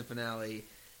the season finale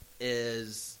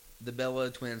is the Bella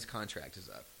twins' contract is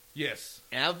up. Yes.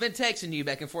 And I've been texting you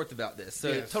back and forth about this. So,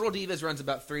 Yes. Total Divas runs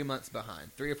about 3 months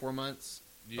behind. 3 or 4 months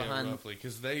Yeah, behind. roughly.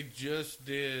 Because they just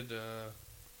did...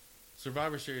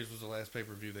 Survivor Series was the last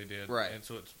pay-per-view they did. Right. And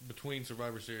so it's between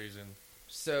Survivor Series and...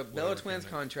 So, Bella Whatever twins'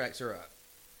 came next. contracts are up.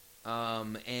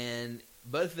 And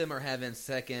both of them are having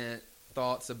second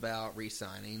thoughts about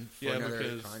re-signing for Yeah, another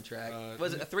because, contract.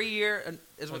 Was it a 3-year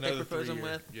is what they another proposed them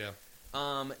 3-year. with?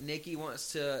 Yeah. Nikki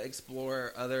wants to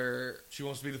explore other... She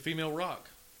wants to be the female Rock.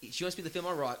 She wants to be the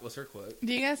female Rock, was her quote.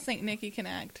 Do you guys think Nikki can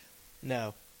act?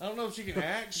 No. I don't know if she can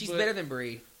act. She's but better than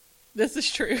Brie. This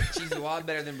is true. She's a lot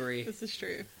better than Brie. This is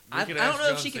true. I could don't ask know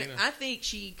if John she can... Cena. I think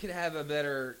she could have a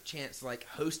better chance, like,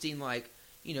 hosting, like,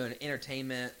 you know, an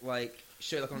entertainment, like,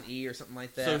 show, like, on E! Or something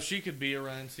like that. So she could be a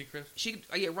Ryan Seacrest? She could...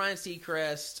 I get Ryan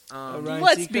Seacrest. A Ryan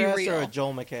Let's be Seacrest real. or a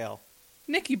Joel McHale?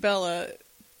 Nikki Bella.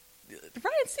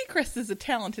 Ryan Seacrest is a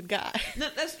talented guy. No,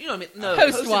 that's... You know what I mean? No,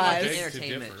 Host-wise. hosting, like, Beg to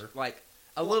entertainment. differ. Like,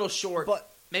 a little short... But-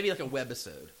 maybe, like, a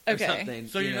webisode. Okay. Or something.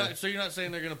 So you you're know? not. So you're not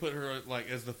saying they're going to put her like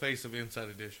as the face of Inside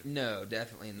Edition? No,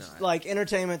 definitely not. Like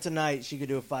Entertainment Tonight, she could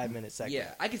do a 5-minute segment.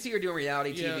 Yeah, I could see her doing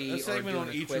reality Yeah, TV a segment or on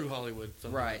doing a E! quick... True Hollywood.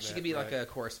 something Right, like she that, could be like right. a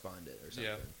correspondent or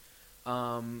something.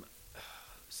 Yeah.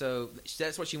 So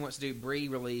that's what she wants to do. Brie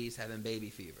Release having baby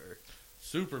fever.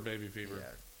 Super baby fever. Yeah.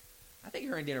 I think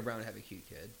her and Dana Brown would have a cute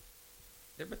kid.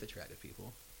 They're both attractive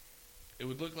people. It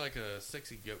would look like a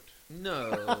sexy goat.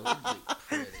 No, it'd be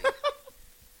pretty.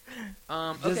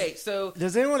 Okay, so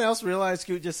Does anyone else realize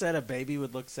Scoot just said a baby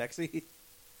would look sexy?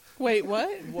 Wait, what?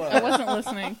 I wasn't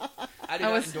listening. I do I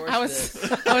not was endorse I was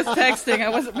this. I was texting. I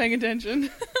wasn't paying attention.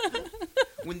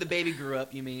 When the baby grew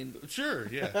up, you mean Sure,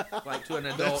 yeah. like to an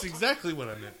That's adult, exactly what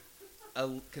I meant. a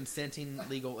consenting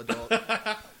legal adult?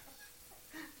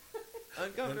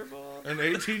 Uncomfortable. An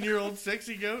 18-year-old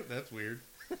sexy goat? That's weird.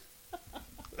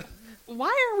 Why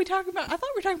are we talking about? I thought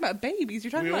we were talking about babies.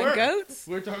 You're talking We about were. goats.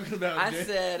 We're talking about I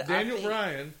said, I Daniel think-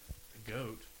 Bryan, the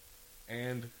goat,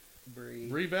 and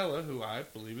Brie Bella, who I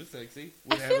believe is sexy,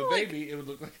 would I have feel a like- baby. It would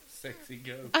look like a sexy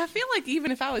goat. I feel like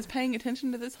even if I was paying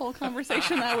attention to this whole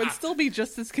conversation, I would still be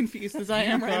just as confused as I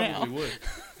am right now. Probably would.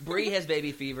 Brie has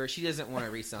baby fever. She doesn't want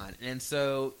to resign, and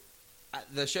so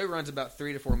the show runs about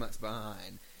 3 to 4 months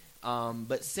behind.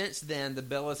 But since then, the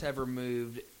Bellas have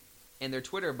removed in their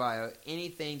Twitter bio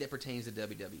anything that pertains to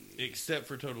WWE, Except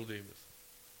for Total Divas.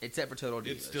 except for Total Divas.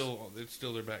 It's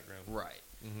still their background. right.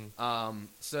 Mm-hmm.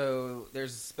 So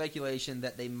there's speculation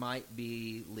that they might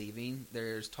be leaving.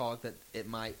 There's talk that it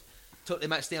might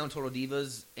stay on Total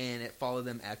Divas and it follow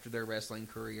them after their wrestling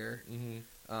career.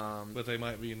 Mm-hmm. But they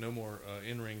might be no more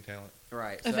in-ring talent.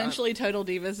 Right. So Eventually, Total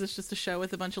Divas is just a show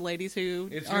with a bunch of ladies who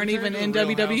It's aren't even in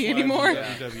returned to Real WWE Housewives anymore.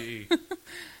 of WWE.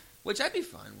 which I'd be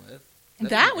fine with.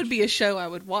 That would be a show I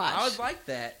would watch. I would like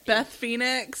that. Beth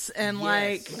Phoenix and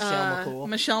Yes.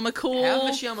 Michelle McCool. Have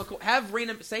Michelle McCool. Have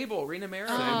Rena Mara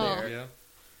Oh. there. Yeah.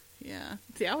 Yeah.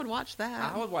 See, I would watch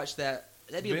that. I would watch that.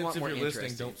 That'd be a Vince, lot if more you're interesting.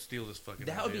 listening, don't steal this fucking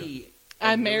That would idea. be. a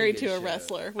I'm really married good to a show.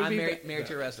 wrestler. Would I'm be married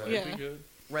to a wrestler. That'd Yeah. be good.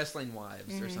 Wrestling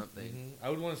wives or Mhm. something. Mm-hmm. I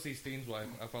would want to see Steen's wife.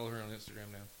 I follow her on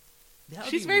Instagram now. That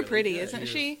would She's be very really pretty, good. isn't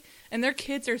She she? And their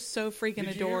kids are so freaking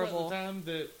Did you hear adorable. about the time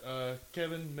that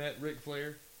Kevin met Ric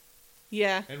Flair?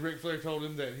 Yeah. And Ric Flair told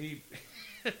him that he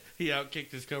he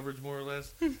outkicked his coverage more or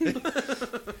less.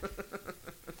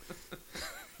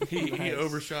 He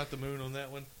overshot the moon on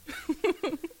that one.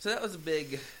 So that was a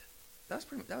big. That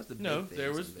was the big No, things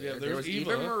there was in there was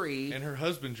Eva Marie and her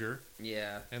husbander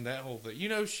yeah. and that whole thing.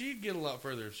 She'd get a lot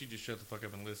further if she just shut the fuck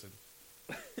up and listened.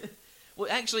 Well,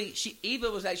 actually, Eva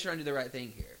was actually trying to do the right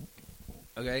thing here.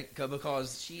 Okay,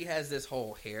 because she has this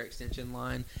whole hair extension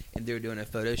line, and they were doing a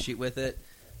photo shoot with it.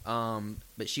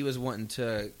 But she was wanting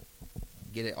to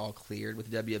get it all cleared with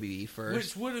WWE first.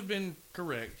 Which would have been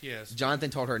correct, yes. Jonathan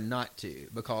told her not to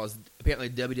because apparently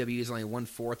WWE is only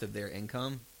 1/4 of their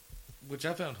income. Which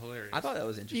I found hilarious. I thought that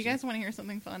was interesting. You guys want to hear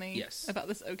something funny? Yes. About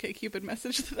this OkCupid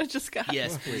message that I just got?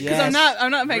 Yes, please. Because I'm not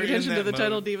paying We're in attention to that the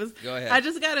Total mode. Divas. Go ahead. I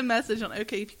just got a message on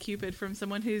OkCupid from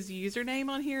someone whose username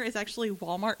on here is actually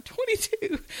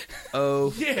Walmart22.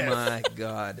 Oh Yes. my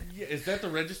god! Yeah, is that the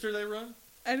register they run?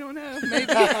 I don't know.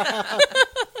 Maybe.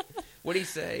 What do you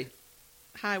say?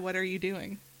 Hi, what are you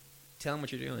doing? Tell him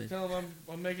what you're doing. Tell them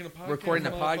I'm making a podcast. Recording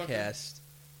a motherfucker. podcast.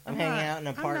 I'm hanging out in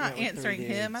an apartment I'm not with answering 3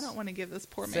 him. dudes. I don't want to give this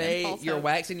poor man Say false you're hope.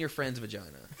 waxing your friend's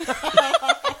vagina.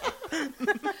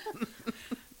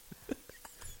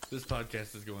 This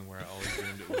podcast is going where I always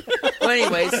dreamed it would. Well,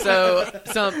 anyway,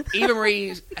 so Eva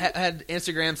Marie had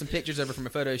Instagram some pictures of her from a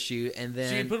photo shoot, and She had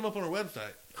then put them up on her website. Or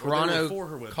they Chrono were for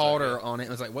her website, called her yeah. on it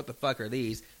and was like, "What the fuck are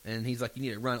these?" And he's like, "You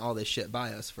need to run all this shit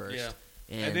by us first." Yeah.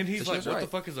 And, And then he's so she like, was what right. the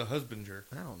fuck is a husbander?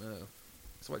 I don't know.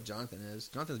 That's what Jonathan is.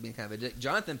 Jonathan's being kind of a dick.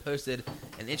 Jonathan posted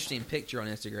an interesting picture on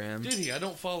Instagram. Did he? I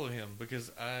don't follow him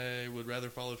because I would rather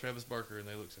follow Travis Barker and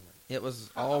they look similar. It was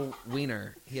all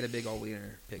wiener. He had a big old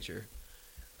wiener picture.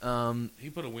 He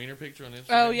put a wiener picture on Instagram.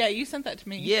 Oh, yeah, you sent that to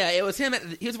me. Yeah, it was him.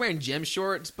 He was wearing gym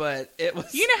shorts, but it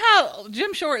was. You know how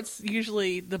gym shorts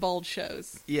usually the bulge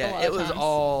shows. a lot Yeah, it of was times.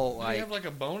 all Did he like. have like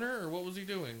a boner or what was he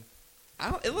doing?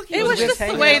 It looked. It was just just the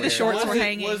hanging way out the there. shorts was were it,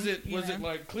 hanging. Was it you know?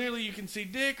 like clearly you can see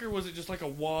dick or was it just like a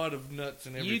wad of nuts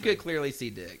and everything? You could clearly see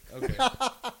dick. Okay.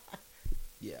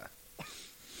 Yeah.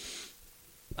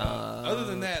 Other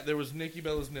than that, there was Nikki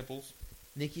Bella's nipples.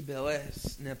 Nikki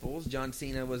Bella's nipples. John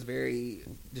Cena was very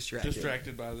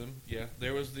Distracted by them. Yeah.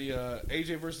 There was the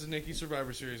AJ versus Nikki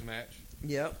Survivor Series match,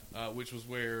 Yep. which was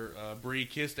where Brie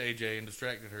kissed AJ and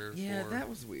distracted her Yeah, for that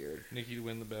was weird. Nikki to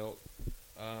win the belt.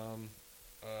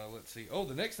 Let's see. Oh,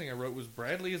 the next thing I wrote was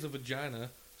Bradley is a vagina,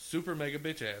 super mega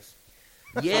bitch ass.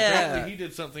 Yeah. Apparently he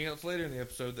did something else later in the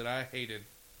episode that I hated.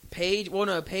 Paige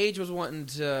was wanting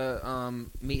to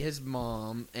meet his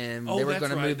mom, and Oh, they were that's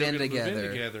going to right. move They were in gonna together. Move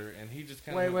in together, and he just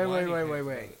kind Wait, of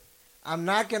wait. I'm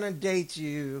not gonna date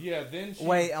you. Yeah, then she,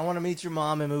 Wait, I want to meet your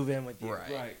mom and move in with you.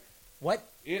 Right. right. What?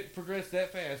 It progressed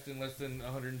that fast in less than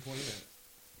 120 minutes.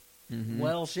 Mhm.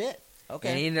 Well, shit. Okay.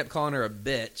 And he ended up calling her a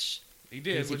bitch. He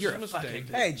did, He said, which "You're is a a fucking mistake.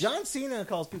 bitch." Hey, John Cena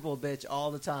calls people a bitch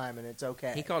all the time, and it's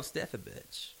okay. He called Steph a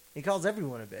bitch. He calls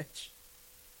everyone a bitch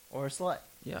or a slut.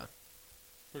 Yeah.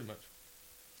 Pretty much.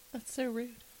 That's so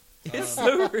rude. It's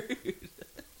so rude.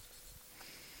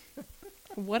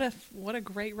 What a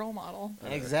great role model.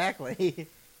 Exactly.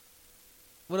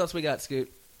 What else we got,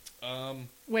 Scoot?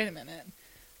 Wait a minute.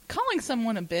 Calling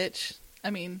someone a bitch, I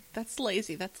mean, that's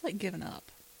lazy. That's like giving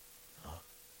up.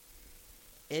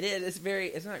 It is.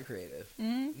 It's not creative.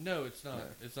 Mm-hmm. No, it's not. No.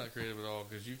 It's not creative at all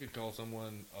because you could call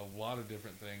someone a lot of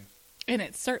different things. And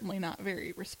it's certainly not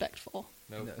very respectful.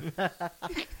 Nope. No.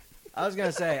 I was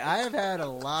gonna say I have had a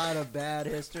lot of bad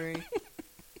history,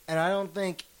 and I don't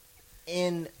think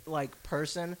in like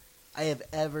person I have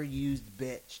ever used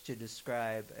bitch to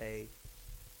describe a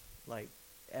like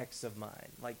ex of mine,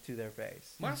 like to their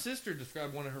face. My sister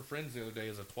described one of her friends the other day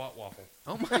as a twat waffle.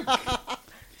 Oh my god.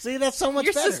 See, that's so much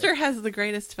Your better. sister has the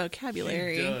greatest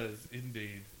vocabulary. She does,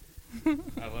 indeed.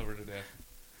 I love her to death.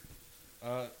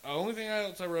 The only thing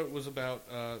else I wrote was about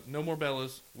No More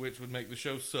Bellas, which would make the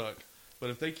show suck. But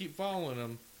if they keep following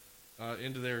them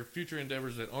into their future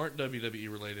endeavors that aren't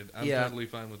WWE related, I'm totally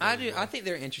fine with that. I as do. well. I think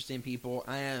they're interesting people.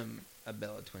 I am a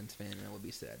Bella Twins fan, and I would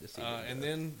be sad to see. them And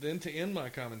go. then to end my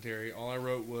commentary, all I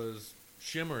wrote was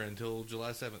Shimmer until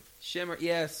July 7th. Shimmer.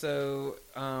 Yeah. So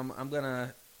I'm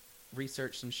gonna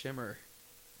research some Shimmer.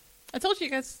 I told you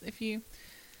guys if you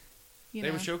They know,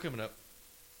 have a show coming up.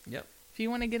 Yep. if you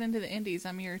want to get into the indies,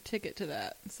 I'm your ticket to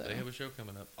that. So They have a show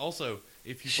coming up. Also,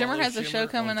 if you Shimmer follow has a show Shimmer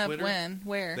coming on up. Twitter, When?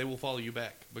 Where? They will follow you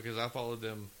back because I followed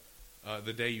them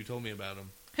the day you told me about them.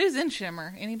 Who's in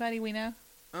Shimmer? Anybody we know?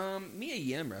 Mia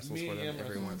Yim wrestles Me for and them Yim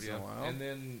every wrestles, once in yeah. a while. And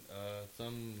then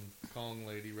some Kong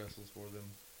lady wrestles for them.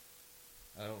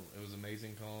 It was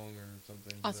Amazing Kong or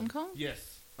something. Awesome Kong?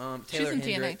 Yes. Taylor in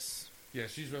TNA. Hendricks Yeah,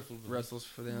 she's wrestled. wrestles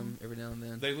for them every now and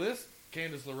then. They list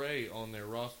Candice LeRae on their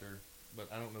roster, but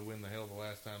I don't know when the hell the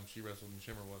last time she wrestled in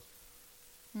Shimmer was.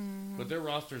 But their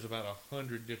roster is about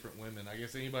 100 different women. I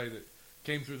guess anybody that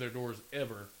came through their doors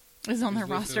ever Is on their is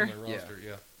listed roster. on their roster.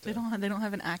 Yeah. They don't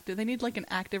have an active. They need like an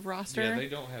active roster. Yeah, they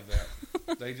don't have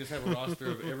that. They just have a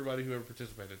roster of everybody who ever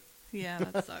participated. Yeah,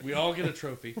 that sucks. We all get a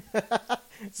trophy.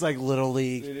 It's like Little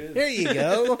League. It is. Here you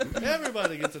go.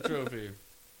 Everybody gets a trophy.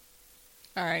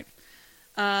 All right.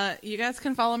 You guys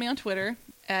can follow me on Twitter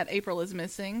at April is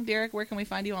Missing. Derek, where can we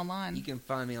find you online? You can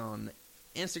find me on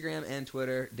Instagram and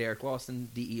Twitter, Derek Lawson,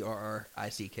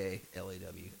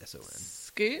 DerrickLawson.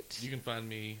 Scoot. You can find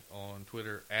me on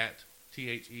Twitter at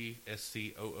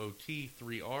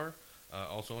TheScoot3R.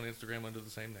 Also on Instagram under the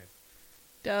same name.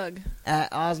 Doug.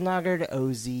 At Oznogard,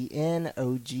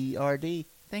 OZNOGRD.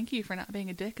 Thank you for not being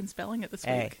a dick and spelling it this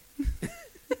Hey. week.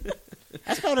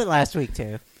 I spelled it last week,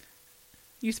 too.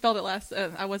 You spelled it last.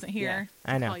 I wasn't here.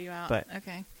 Yeah, I know, To call you out. but-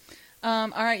 Okay. All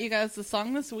right, you guys. The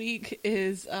song this week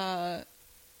is "Don't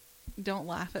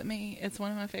Laugh at Me." It's one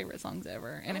of my favorite songs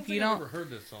ever. And I if don't you think I've don't, ever heard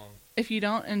this song. if you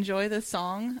don't enjoy this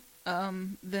song,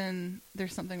 then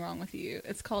there's something wrong with you.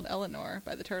 It's called "Eleanor"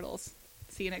 by the Turtles.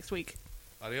 See you next week.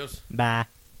 Adios. Bye.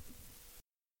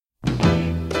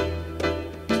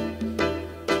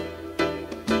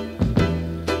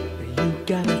 You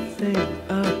gotta think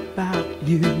about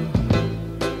you.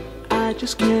 I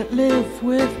just can't live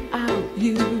without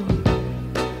you.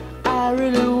 I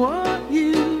really want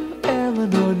you,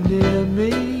 Eleanor, near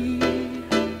me.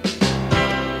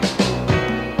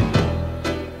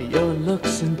 Your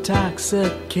looks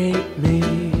intoxicate me.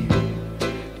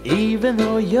 Even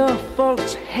though your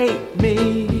folks hate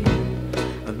me,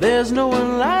 there's no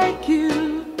one like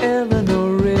you, Eleanor,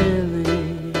 really.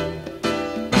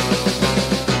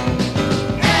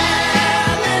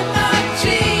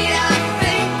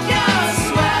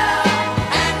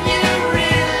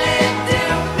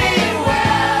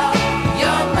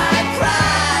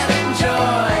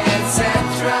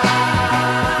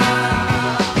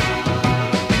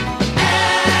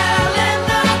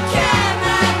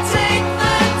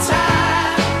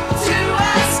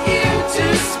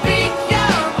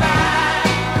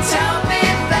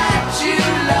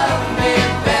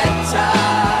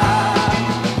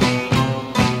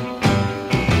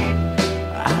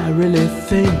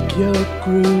 Think you're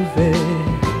groovy.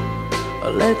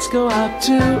 Let's go out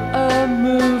to a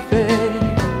movie.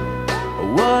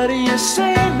 What do you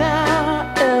say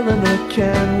now, Eleanor?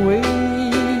 Can we?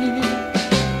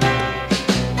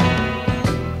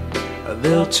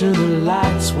 They'll turn the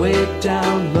lights way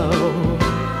down low,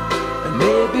 and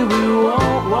maybe we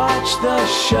won't watch the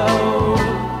show.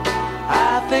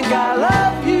 I think I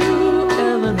love